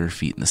slept at her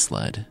feet in the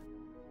sled.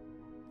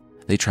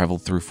 They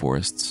traveled through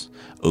forests,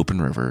 open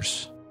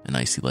rivers, and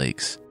icy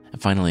lakes, and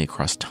finally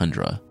across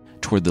tundra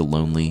toward the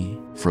lonely,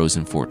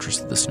 frozen fortress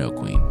of the Snow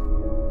Queen.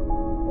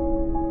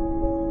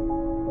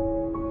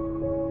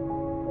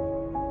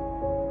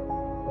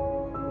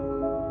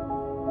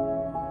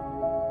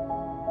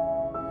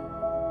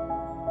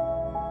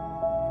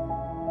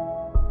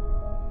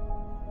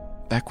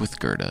 Back with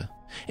Gerda.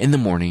 In the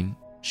morning,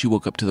 she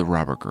woke up to the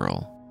robber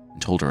girl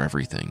and told her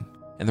everything,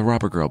 and the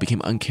robber girl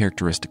became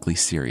uncharacteristically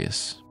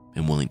serious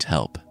and willing to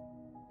help.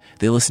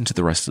 They listened to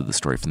the rest of the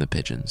story from the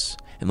pigeons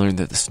and learned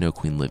that the Snow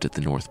Queen lived at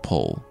the North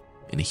Pole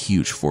in a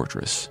huge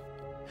fortress.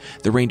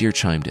 The reindeer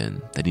chimed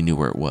in that he knew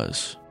where it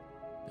was.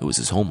 It was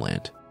his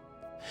homeland.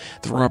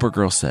 The robber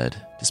girl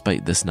said,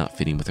 despite this not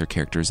fitting with her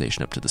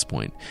characterization up to this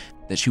point,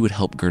 that she would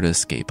help Gerda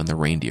escape on the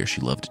reindeer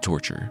she loved to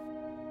torture.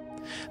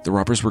 The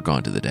robbers were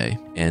gone to the day,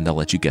 and I'll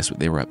let you guess what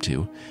they were up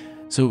to,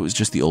 so it was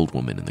just the old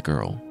woman and the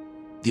girl.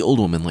 The old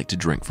woman liked to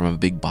drink from a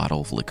big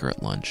bottle of liquor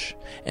at lunch,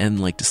 and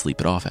liked to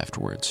sleep it off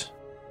afterwards.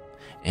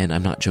 And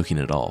I'm not joking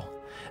at all,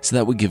 so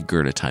that would give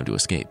Gerda time to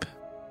escape.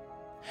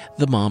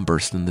 The mom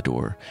burst in the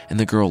door, and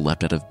the girl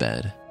leapt out of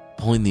bed,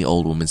 pulling the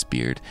old woman's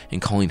beard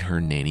and calling her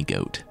nanny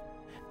goat.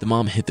 The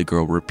mom hit the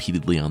girl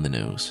repeatedly on the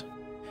nose.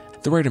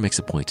 The writer makes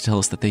a point to tell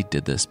us that they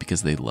did this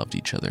because they loved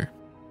each other.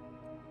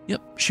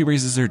 Yep, she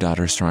raises her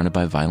daughter surrounded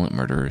by violent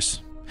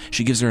murderers.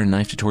 She gives her a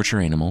knife to torture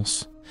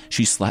animals.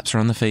 She slaps her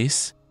on the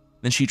face.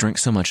 Then she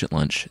drinks so much at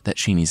lunch that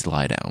she needs to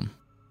lie down.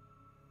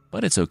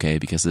 But it's okay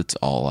because it's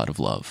all out of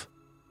love.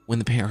 When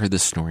the pair heard the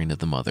snoring of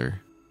the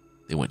mother,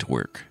 they went to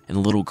work, and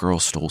the little girl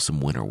stole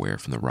some winter wear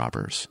from the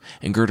robbers,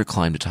 and Gerda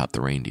climbed atop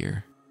the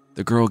reindeer.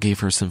 The girl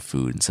gave her some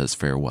food and says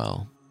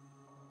farewell.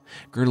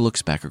 Gerda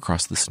looks back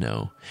across the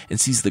snow and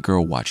sees the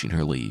girl watching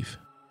her leave,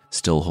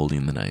 still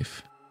holding the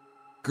knife.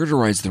 Gerda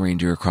rides the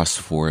reindeer across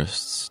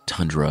forests,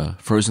 tundra,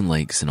 frozen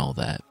lakes, and all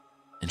that,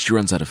 and she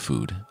runs out of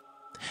food.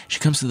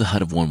 She comes to the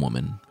hut of one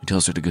woman who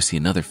tells her to go see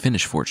another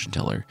Finnish fortune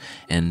teller,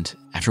 and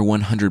after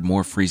 100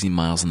 more freezing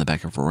miles on the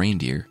back of a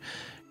reindeer,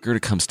 Gerda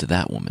comes to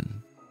that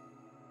woman.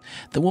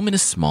 The woman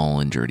is small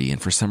and dirty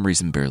and for some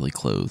reason barely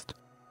clothed,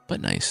 but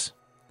nice.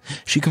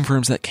 She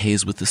confirms that Kay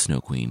is with the Snow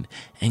Queen,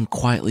 and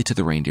quietly to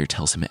the reindeer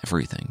tells him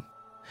everything.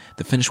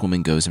 The Finnish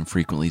woman goes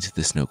infrequently to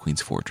the Snow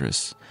Queen's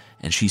fortress,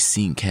 and she's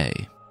seen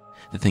Kay.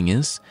 The thing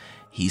is,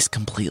 he's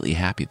completely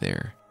happy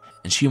there,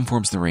 and she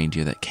informs the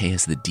reindeer that Kay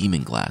has the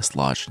demon glass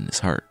lodged in his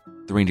heart.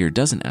 The reindeer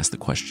doesn't ask the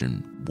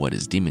question, what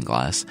is demon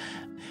glass,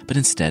 but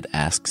instead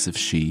asks if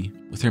she,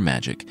 with her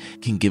magic,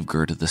 can give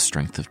Gerda the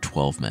strength of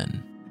 12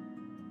 men.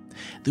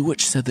 The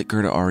witch said that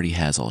Gerda already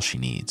has all she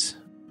needs.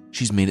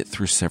 She's made it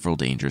through several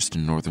dangers to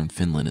northern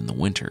Finland in the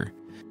winter.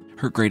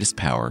 Her greatest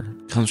power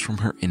comes from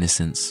her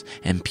innocence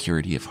and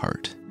purity of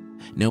heart.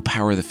 No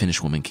power the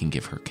Finnish woman can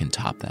give her can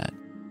top that.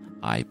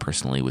 I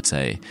personally would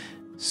say,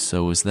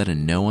 so is that a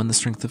no on the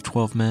strength of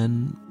 12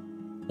 men?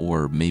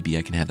 Or maybe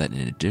I can have that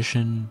in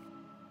addition?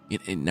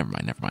 Never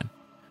mind.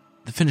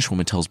 The Finnish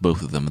woman tells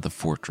both of them of the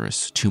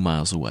fortress 2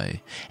 miles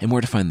away and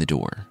where to find the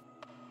door.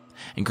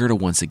 And Gerda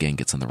once again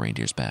gets on the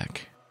reindeer's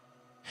back.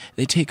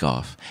 They take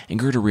off, and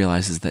Gerda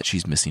realizes that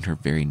she's missing her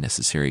very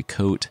necessary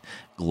coat,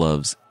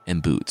 gloves,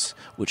 and boots,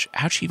 which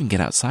how'd she even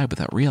get outside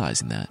without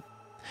realizing that?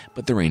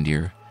 But the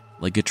reindeer,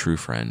 like a true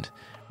friend,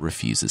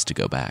 refuses to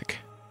go back.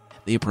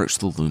 They approach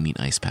the looming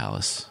ice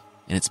palace,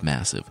 and it's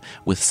massive,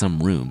 with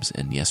some rooms,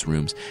 and yes,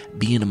 rooms,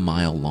 being a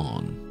mile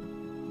long.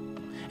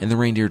 And the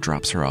reindeer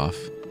drops her off,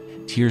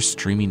 tears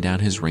streaming down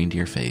his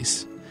reindeer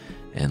face,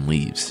 and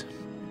leaves.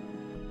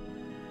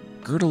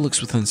 Gerda looks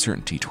with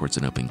uncertainty towards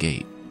an open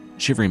gate,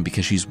 shivering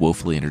because she's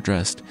woefully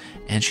underdressed,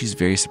 and she's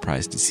very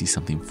surprised to see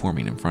something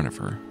forming in front of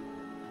her.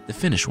 The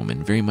Finnish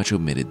woman very much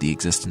omitted the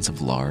existence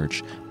of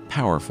large,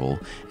 powerful,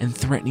 and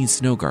threatening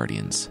snow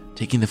guardians,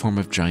 taking the form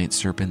of giant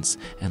serpents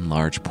and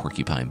large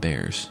porcupine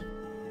bears.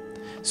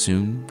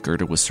 Soon,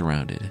 Gerda was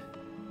surrounded.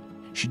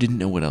 She didn't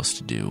know what else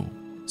to do,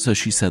 so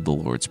she said the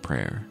Lord's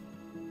Prayer.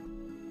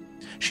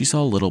 She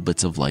saw little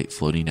bits of light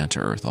floating down to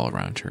earth all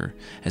around her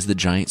as the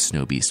giant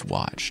snow beast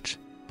watched,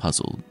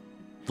 puzzled.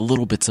 The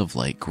little bits of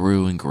light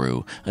grew and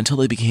grew until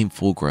they became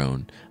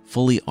full-grown,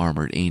 fully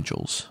armored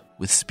angels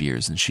with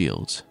spears and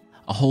shields.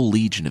 A whole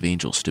legion of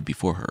angels stood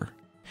before her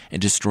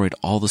and destroyed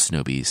all the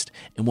snow beast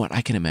in what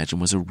I can imagine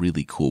was a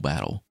really cool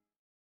battle.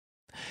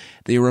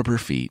 They rub her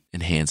feet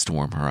and hands to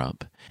warm her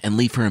up and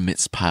leave her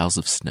amidst piles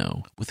of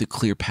snow with a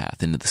clear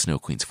path into the Snow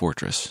Queen's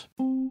fortress.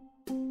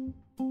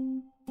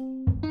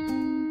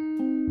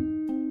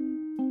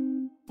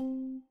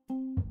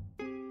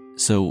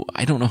 So,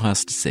 I don't know how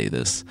else to say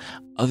this,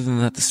 other than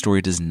that the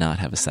story does not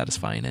have a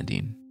satisfying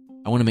ending.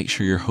 I want to make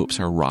sure your hopes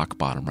are rock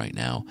bottom right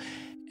now,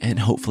 and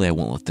hopefully I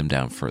won't let them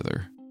down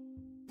further.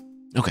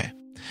 Okay,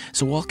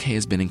 so while Kay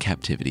has been in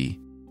captivity,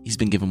 he's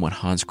been given what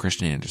Hans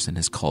Christian Andersen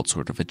has called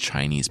sort of a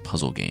Chinese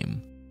puzzle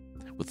game,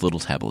 with little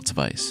tablets of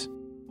ice.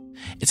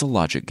 It's a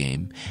logic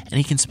game, and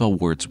he can spell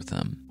words with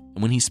them,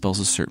 and when he spells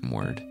a certain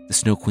word, the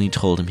Snow Queen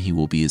told him he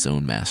will be his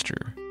own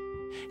master.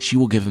 She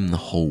will give him the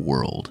whole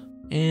world,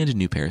 and a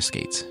new pair of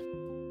skates.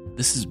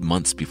 This is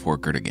months before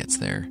Gerda gets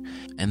there,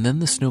 and then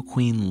the Snow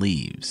Queen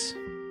leaves.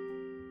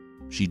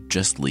 She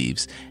just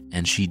leaves,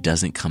 and she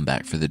doesn't come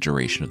back for the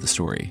duration of the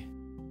story.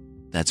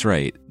 That's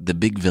right, the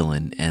big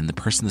villain and the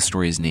person the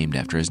story is named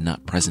after is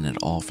not present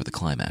at all for the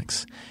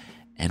climax,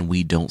 and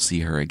we don't see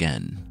her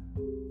again.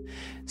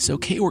 So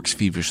Kay works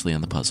feverishly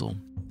on the puzzle,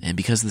 and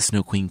because the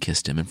Snow Queen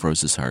kissed him and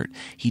froze his heart,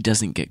 he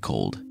doesn't get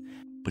cold,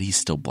 but he's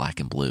still black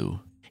and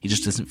blue. He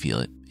just doesn't feel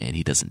it, and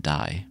he doesn't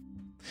die.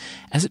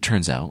 As it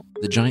turns out,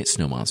 the giant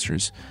snow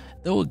monsters,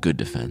 though a good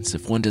defense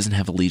if one doesn't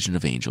have a legion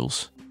of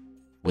angels,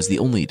 was the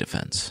only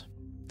defense.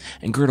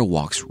 And Gerda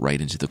walks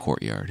right into the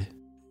courtyard.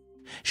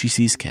 She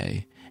sees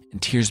Kay, and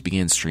tears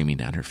began streaming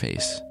down her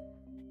face.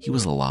 He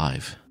was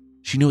alive.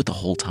 She knew it the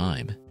whole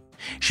time.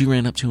 She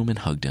ran up to him and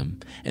hugged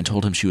him, and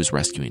told him she was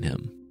rescuing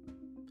him.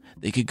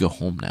 They could go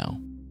home now.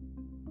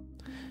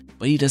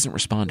 But he doesn't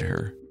respond to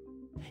her.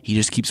 He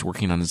just keeps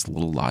working on his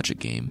little logic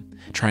game,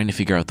 trying to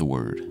figure out the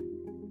word.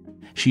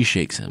 She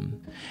shakes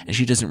him, and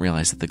she doesn't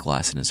realize that the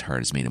glass in his heart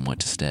has made him want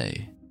to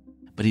stay.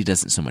 But he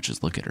doesn't so much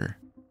as look at her.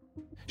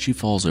 She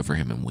falls over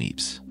him and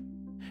weeps.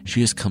 She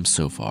has come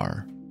so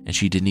far, and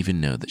she didn't even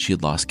know that she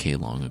had lost Kay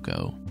long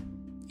ago,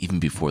 even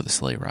before the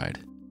sleigh ride.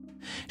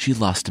 She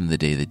lost him the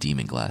day the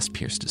demon glass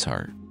pierced his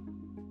heart.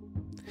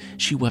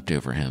 She wept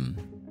over him,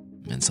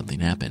 and something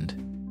happened.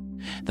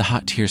 The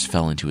hot tears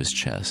fell into his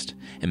chest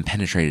and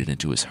penetrated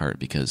into his heart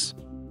because,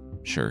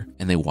 sure,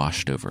 and they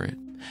washed over it,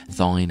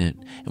 thawing it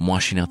and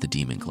washing out the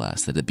demon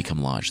glass that had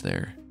become lodged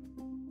there.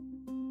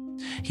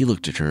 He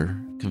looked at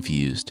her,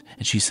 confused,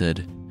 and she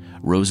said,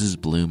 "Roses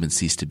bloom and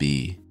cease to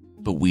be,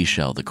 but we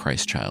shall the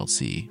Christ child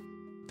see."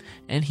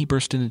 And he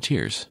burst into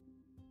tears,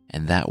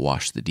 and that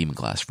washed the demon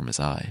glass from his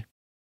eye.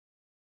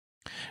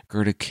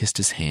 Gerda kissed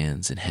his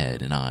hands and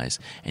head and eyes,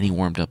 and he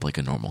warmed up like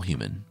a normal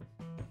human.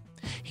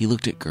 He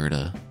looked at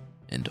Gerda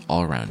and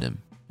all around him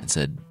and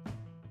said,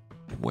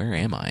 "Where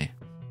am I?"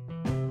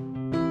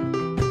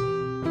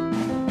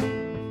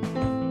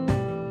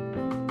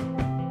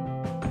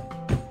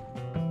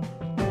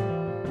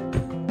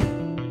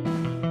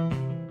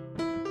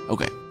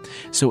 Okay,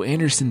 so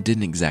Andersen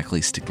didn't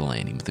exactly stick the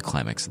landing with the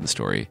climax of the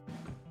story,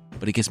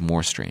 but it gets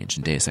more strange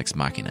and Deus Ex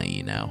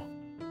Machina-y now.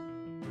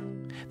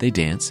 They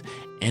dance,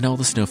 and all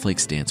the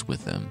snowflakes dance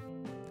with them.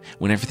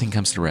 When everything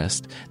comes to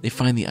rest, they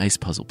find the ice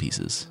puzzle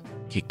pieces,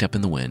 kicked up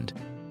in the wind,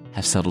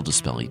 have settled to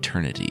spell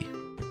eternity,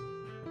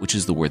 which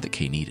is the word that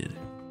Kay needed.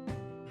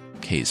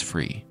 Kay is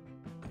free.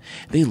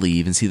 They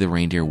leave and see the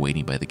reindeer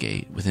waiting by the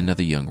gate with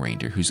another young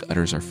reindeer whose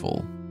udders are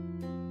full.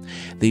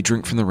 They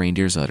drink from the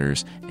reindeer's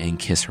udders and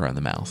kiss her on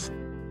the mouth.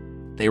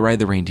 They ride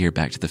the reindeer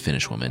back to the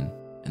Finnish woman,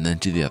 and then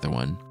to the other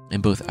one,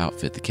 and both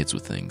outfit the kids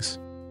with things.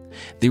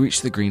 They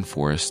reach the green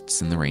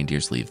forests and the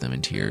reindeers leave them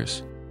in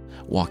tears.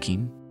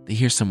 Walking, they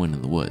hear someone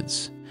in the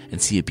woods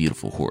and see a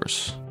beautiful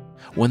horse,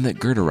 one that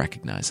Gerda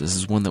recognizes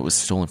as one that was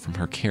stolen from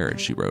her carriage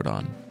she rode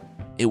on.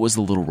 It was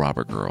the little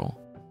robber girl,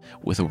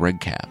 with a red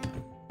cap,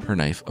 her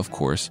knife, of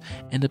course,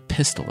 and a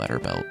pistol at her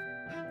belt.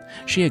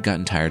 She had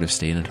gotten tired of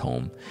staying at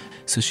home,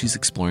 so she's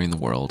exploring the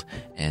world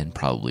and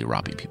probably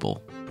robbing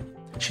people.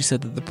 She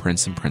said that the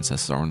prince and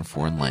princess are in a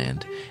foreign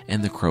land,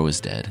 and the crow is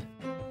dead,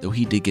 though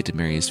he did get to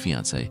marry his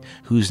fiancée,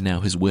 who's now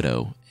his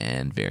widow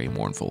and very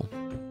mournful.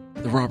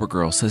 The robber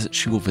girl says that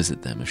she will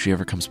visit them if she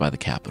ever comes by the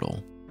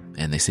capital,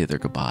 and they say their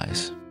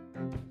goodbyes.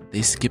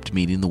 They skipped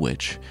meeting the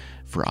witch,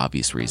 for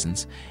obvious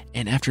reasons,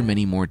 and after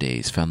many more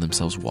days found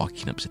themselves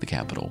walking up to the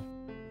capital.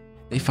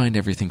 They find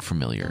everything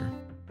familiar,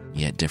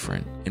 yet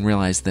different, and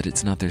realize that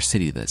it's not their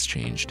city that's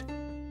changed,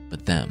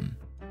 but them.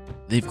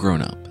 They've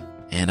grown up,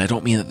 and I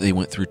don't mean that they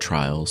went through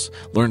trials,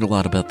 learned a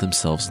lot about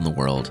themselves and the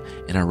world,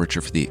 and are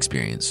richer for the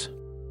experience.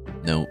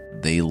 No,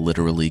 they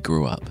literally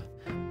grew up.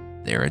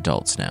 They're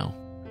adults now.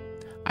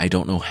 I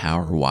don't know how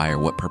or why or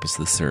what purpose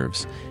this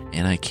serves,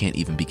 and I can't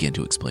even begin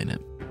to explain it.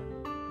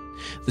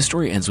 The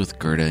story ends with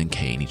Gerda and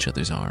Kay in each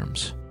other's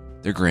arms.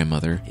 Their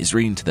grandmother is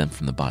reading to them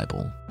from the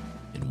Bible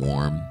in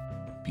warm,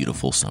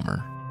 beautiful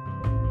summer.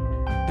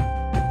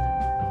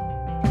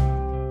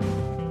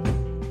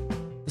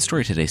 The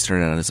story today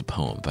started out as a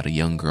poem about a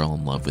young girl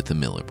in love with a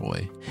miller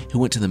boy who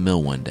went to the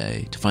mill one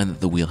day to find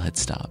that the wheel had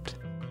stopped.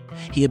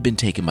 He had been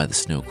taken by the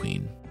Snow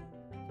Queen.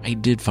 I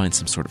did find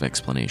some sort of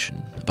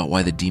explanation about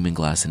why the demon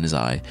glass in his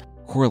eye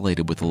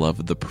correlated with the love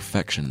of the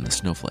perfection in the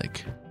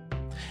snowflake.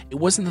 It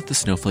wasn't that the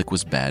snowflake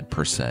was bad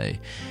per se,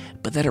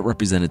 but that it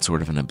represented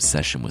sort of an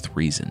obsession with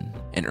reason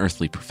and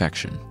earthly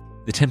perfection.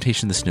 The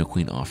temptation the Snow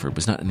Queen offered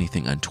was not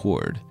anything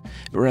untoward,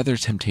 but rather a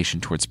temptation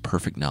towards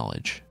perfect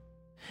knowledge.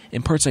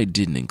 In parts I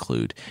didn't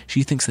include,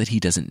 she thinks that he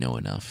doesn't know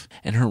enough,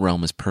 and her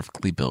realm is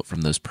perfectly built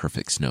from those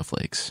perfect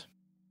snowflakes.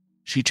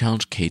 She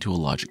challenged Kay to a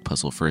logic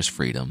puzzle for his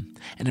freedom,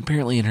 and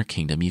apparently in her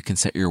kingdom you can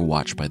set your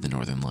watch by the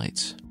northern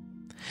lights.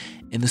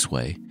 In this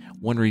way,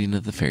 one reading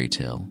of the fairy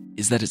tale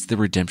is that it's the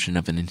redemption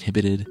of an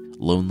inhibited,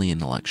 lonely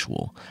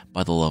intellectual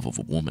by the love of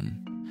a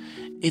woman.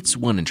 It's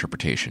one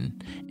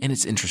interpretation, and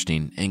it's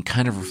interesting and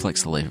kind of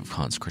reflects the life of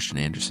Hans Christian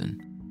Andersen.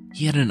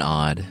 He had an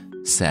odd,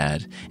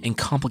 sad, and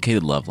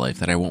complicated love life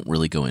that I won't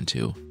really go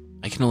into.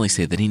 I can only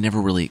say that he never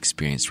really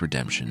experienced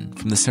redemption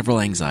from the several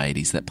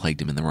anxieties that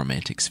plagued him in the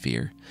romantic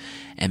sphere,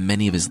 and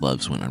many of his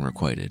loves went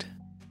unrequited.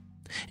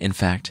 In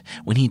fact,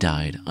 when he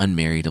died,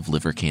 unmarried of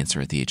liver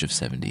cancer at the age of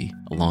 70,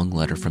 a long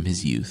letter from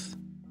his youth,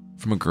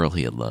 from a girl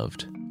he had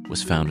loved,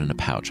 was found in a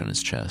pouch on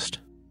his chest.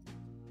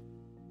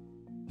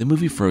 The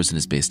movie Frozen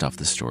is based off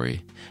this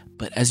story,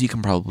 but as you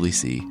can probably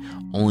see,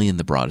 only in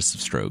the broadest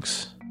of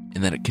strokes,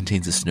 in that it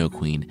contains a Snow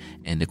Queen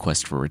and a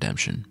quest for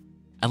redemption.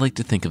 I like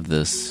to think of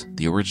this,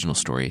 the original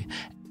story,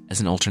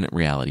 as an alternate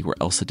reality where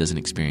Elsa doesn't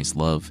experience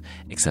love,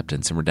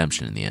 acceptance, and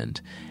redemption in the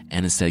end,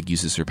 and instead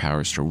uses her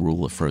powers to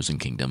rule a frozen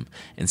kingdom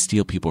and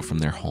steal people from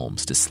their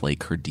homes to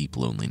slake her deep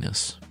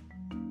loneliness.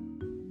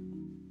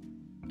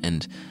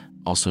 And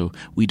also,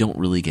 we don't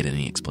really get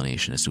any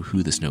explanation as to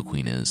who the Snow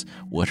Queen is,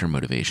 what her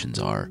motivations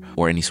are,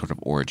 or any sort of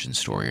origin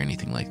story or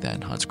anything like that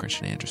in Hans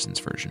Christian Andersen's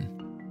version.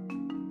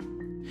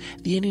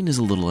 The ending is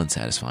a little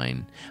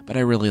unsatisfying, but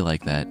I really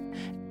like that.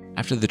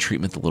 After the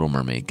treatment the Little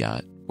Mermaid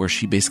got, where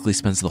she basically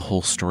spends the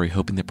whole story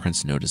hoping the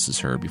prince notices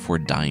her before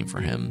dying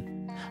for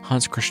him,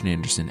 Hans Christian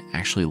Andersen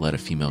actually let a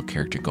female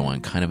character go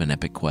on kind of an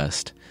epic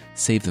quest,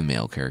 save the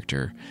male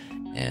character,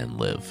 and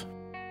live.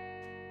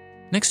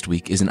 Next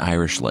week is an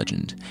Irish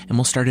legend, and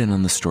we'll start in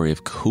on the story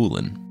of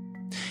Cuchulainn.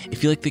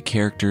 If you like the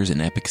characters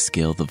and epic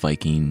scale of the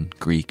Viking,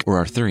 Greek, or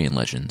Arthurian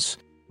legends,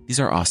 these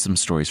are awesome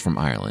stories from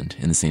Ireland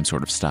in the same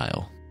sort of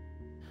style.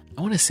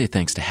 I want to say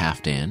thanks to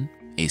Half Dan,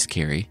 Ace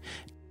Carey,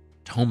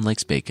 Home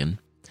Likes Bacon,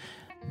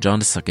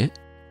 John DeSuckett,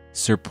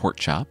 Sir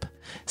Porkchop,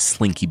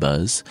 Slinky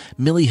Buzz,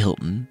 Millie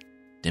Hilton,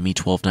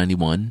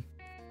 Demi1291,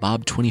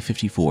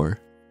 Bob2054,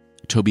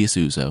 Tobias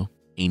Uzo,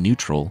 A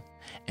Neutral,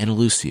 and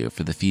Lucio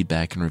for the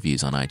feedback and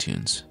reviews on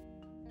iTunes.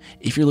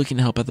 If you're looking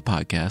to help out the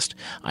podcast,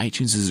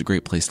 iTunes is a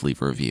great place to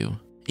leave a review.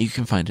 You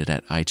can find it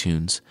at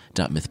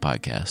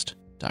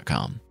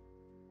itunes.mythpodcast.com.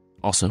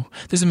 Also,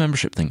 there's a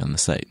membership thing on the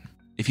site.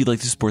 If you'd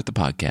like to support the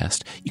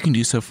podcast, you can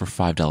do so for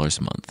 $5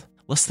 a month,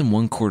 less than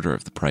 1/4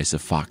 of the price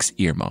of Fox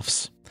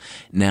earmuffs.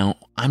 Now,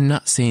 I'm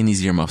not saying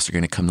these earmuffs are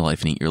going to come to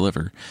life and eat your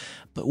liver,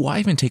 but why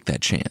even take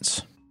that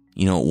chance?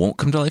 You know what won't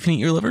come to life and eat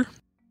your liver?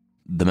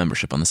 The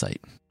membership on the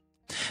site.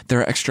 There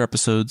are extra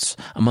episodes,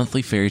 a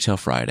monthly Fairy Tale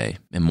Friday,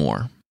 and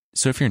more.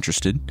 So if you're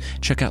interested,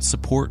 check out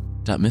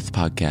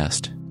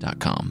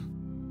support.mythpodcast.com.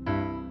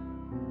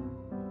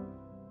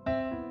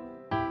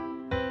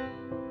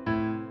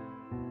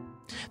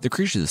 The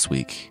creature this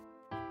week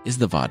is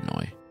the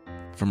Vodnoi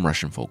from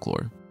Russian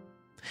folklore.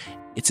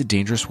 It's a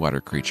dangerous water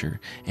creature,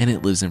 and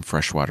it lives in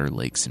freshwater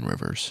lakes and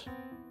rivers.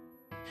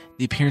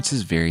 The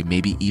appearances vary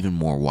maybe even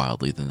more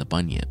wildly than the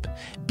bunyip,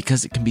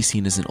 because it can be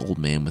seen as an old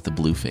man with a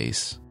blue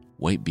face,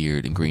 white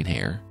beard, and green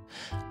hair,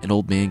 an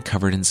old man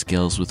covered in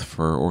scales with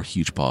fur or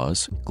huge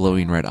paws,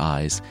 glowing red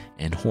eyes,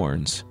 and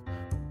horns,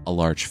 a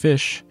large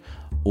fish,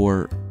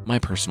 or, my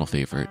personal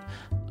favorite,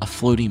 a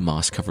floating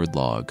moss-covered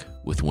log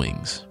with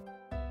wings.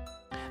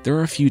 There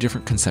are a few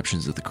different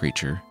conceptions of the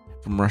creature,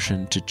 from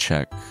Russian to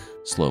Czech,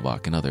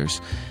 Slovak, and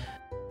others,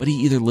 but he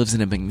either lives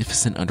in a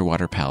magnificent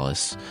underwater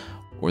palace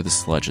or the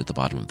sludge at the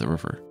bottom of the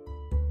river.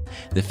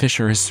 The fish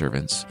are his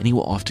servants, and he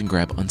will often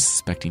grab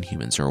unsuspecting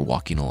humans who are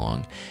walking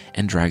along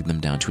and drag them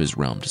down to his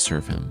realm to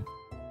serve him.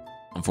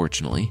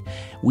 Unfortunately,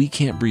 we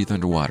can't breathe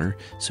underwater,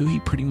 so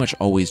he pretty much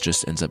always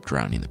just ends up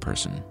drowning the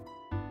person.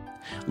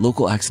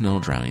 Local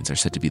accidental drownings are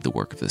said to be the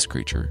work of this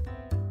creature.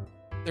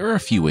 There are a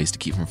few ways to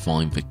keep from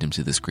falling victim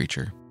to this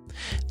creature.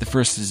 The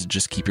first is to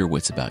just keep your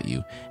wits about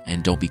you,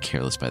 and don't be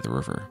careless by the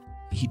river.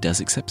 He does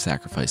accept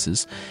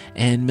sacrifices,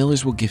 and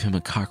millers will give him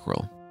a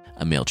cockerel,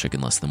 a male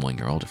chicken less than 1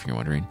 year old if you're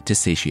wondering, to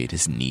satiate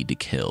his need to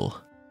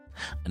kill.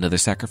 Another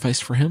sacrifice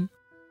for him?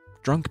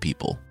 Drunk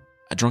people.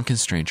 A drunken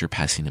stranger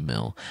passing a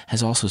mill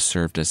has also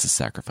served as a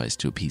sacrifice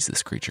to appease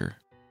this creature.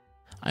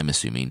 I'm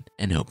assuming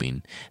and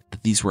hoping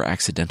that these were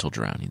accidental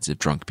drownings of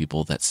drunk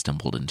people that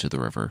stumbled into the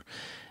river.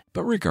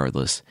 But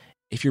regardless,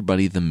 if your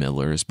buddy the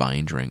Miller is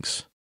buying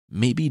drinks,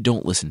 maybe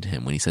don't listen to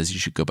him when he says you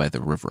should go by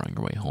the river on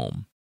your way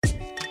home.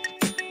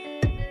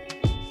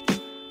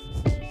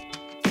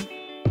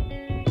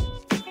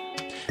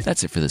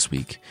 That's it for this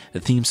week. The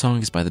theme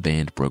song is by the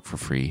band Broke for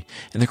Free,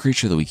 and the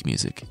Creature of the Week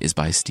music is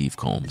by Steve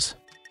Combs.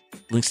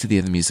 Links to the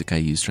other music I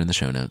used are in the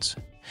show notes.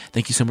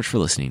 Thank you so much for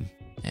listening,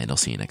 and I'll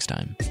see you next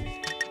time.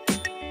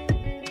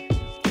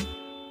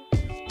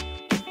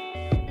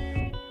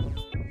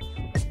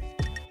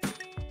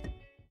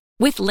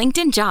 With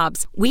LinkedIn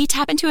Jobs, we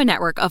tap into a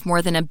network of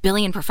more than 1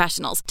 billion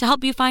professionals to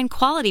help you find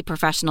quality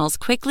professionals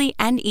quickly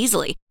and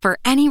easily for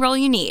any role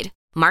you need.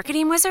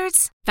 Marketing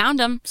wizards? Found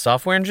them.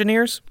 Software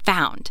engineers?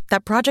 Found.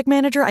 That project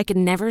manager I could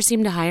never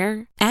seem to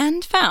hire?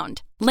 And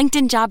found.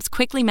 LinkedIn Jobs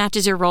quickly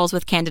matches your roles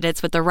with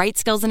candidates with the right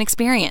skills and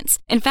experience.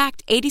 In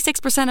fact,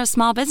 86% of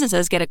small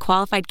businesses get a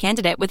qualified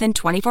candidate within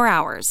 24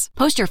 hours.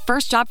 Post your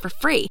first job for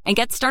free and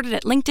get started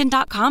at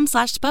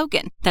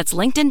linkedin.com/spoken. That's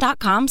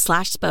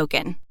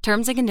linkedin.com/spoken.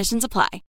 Terms and conditions apply.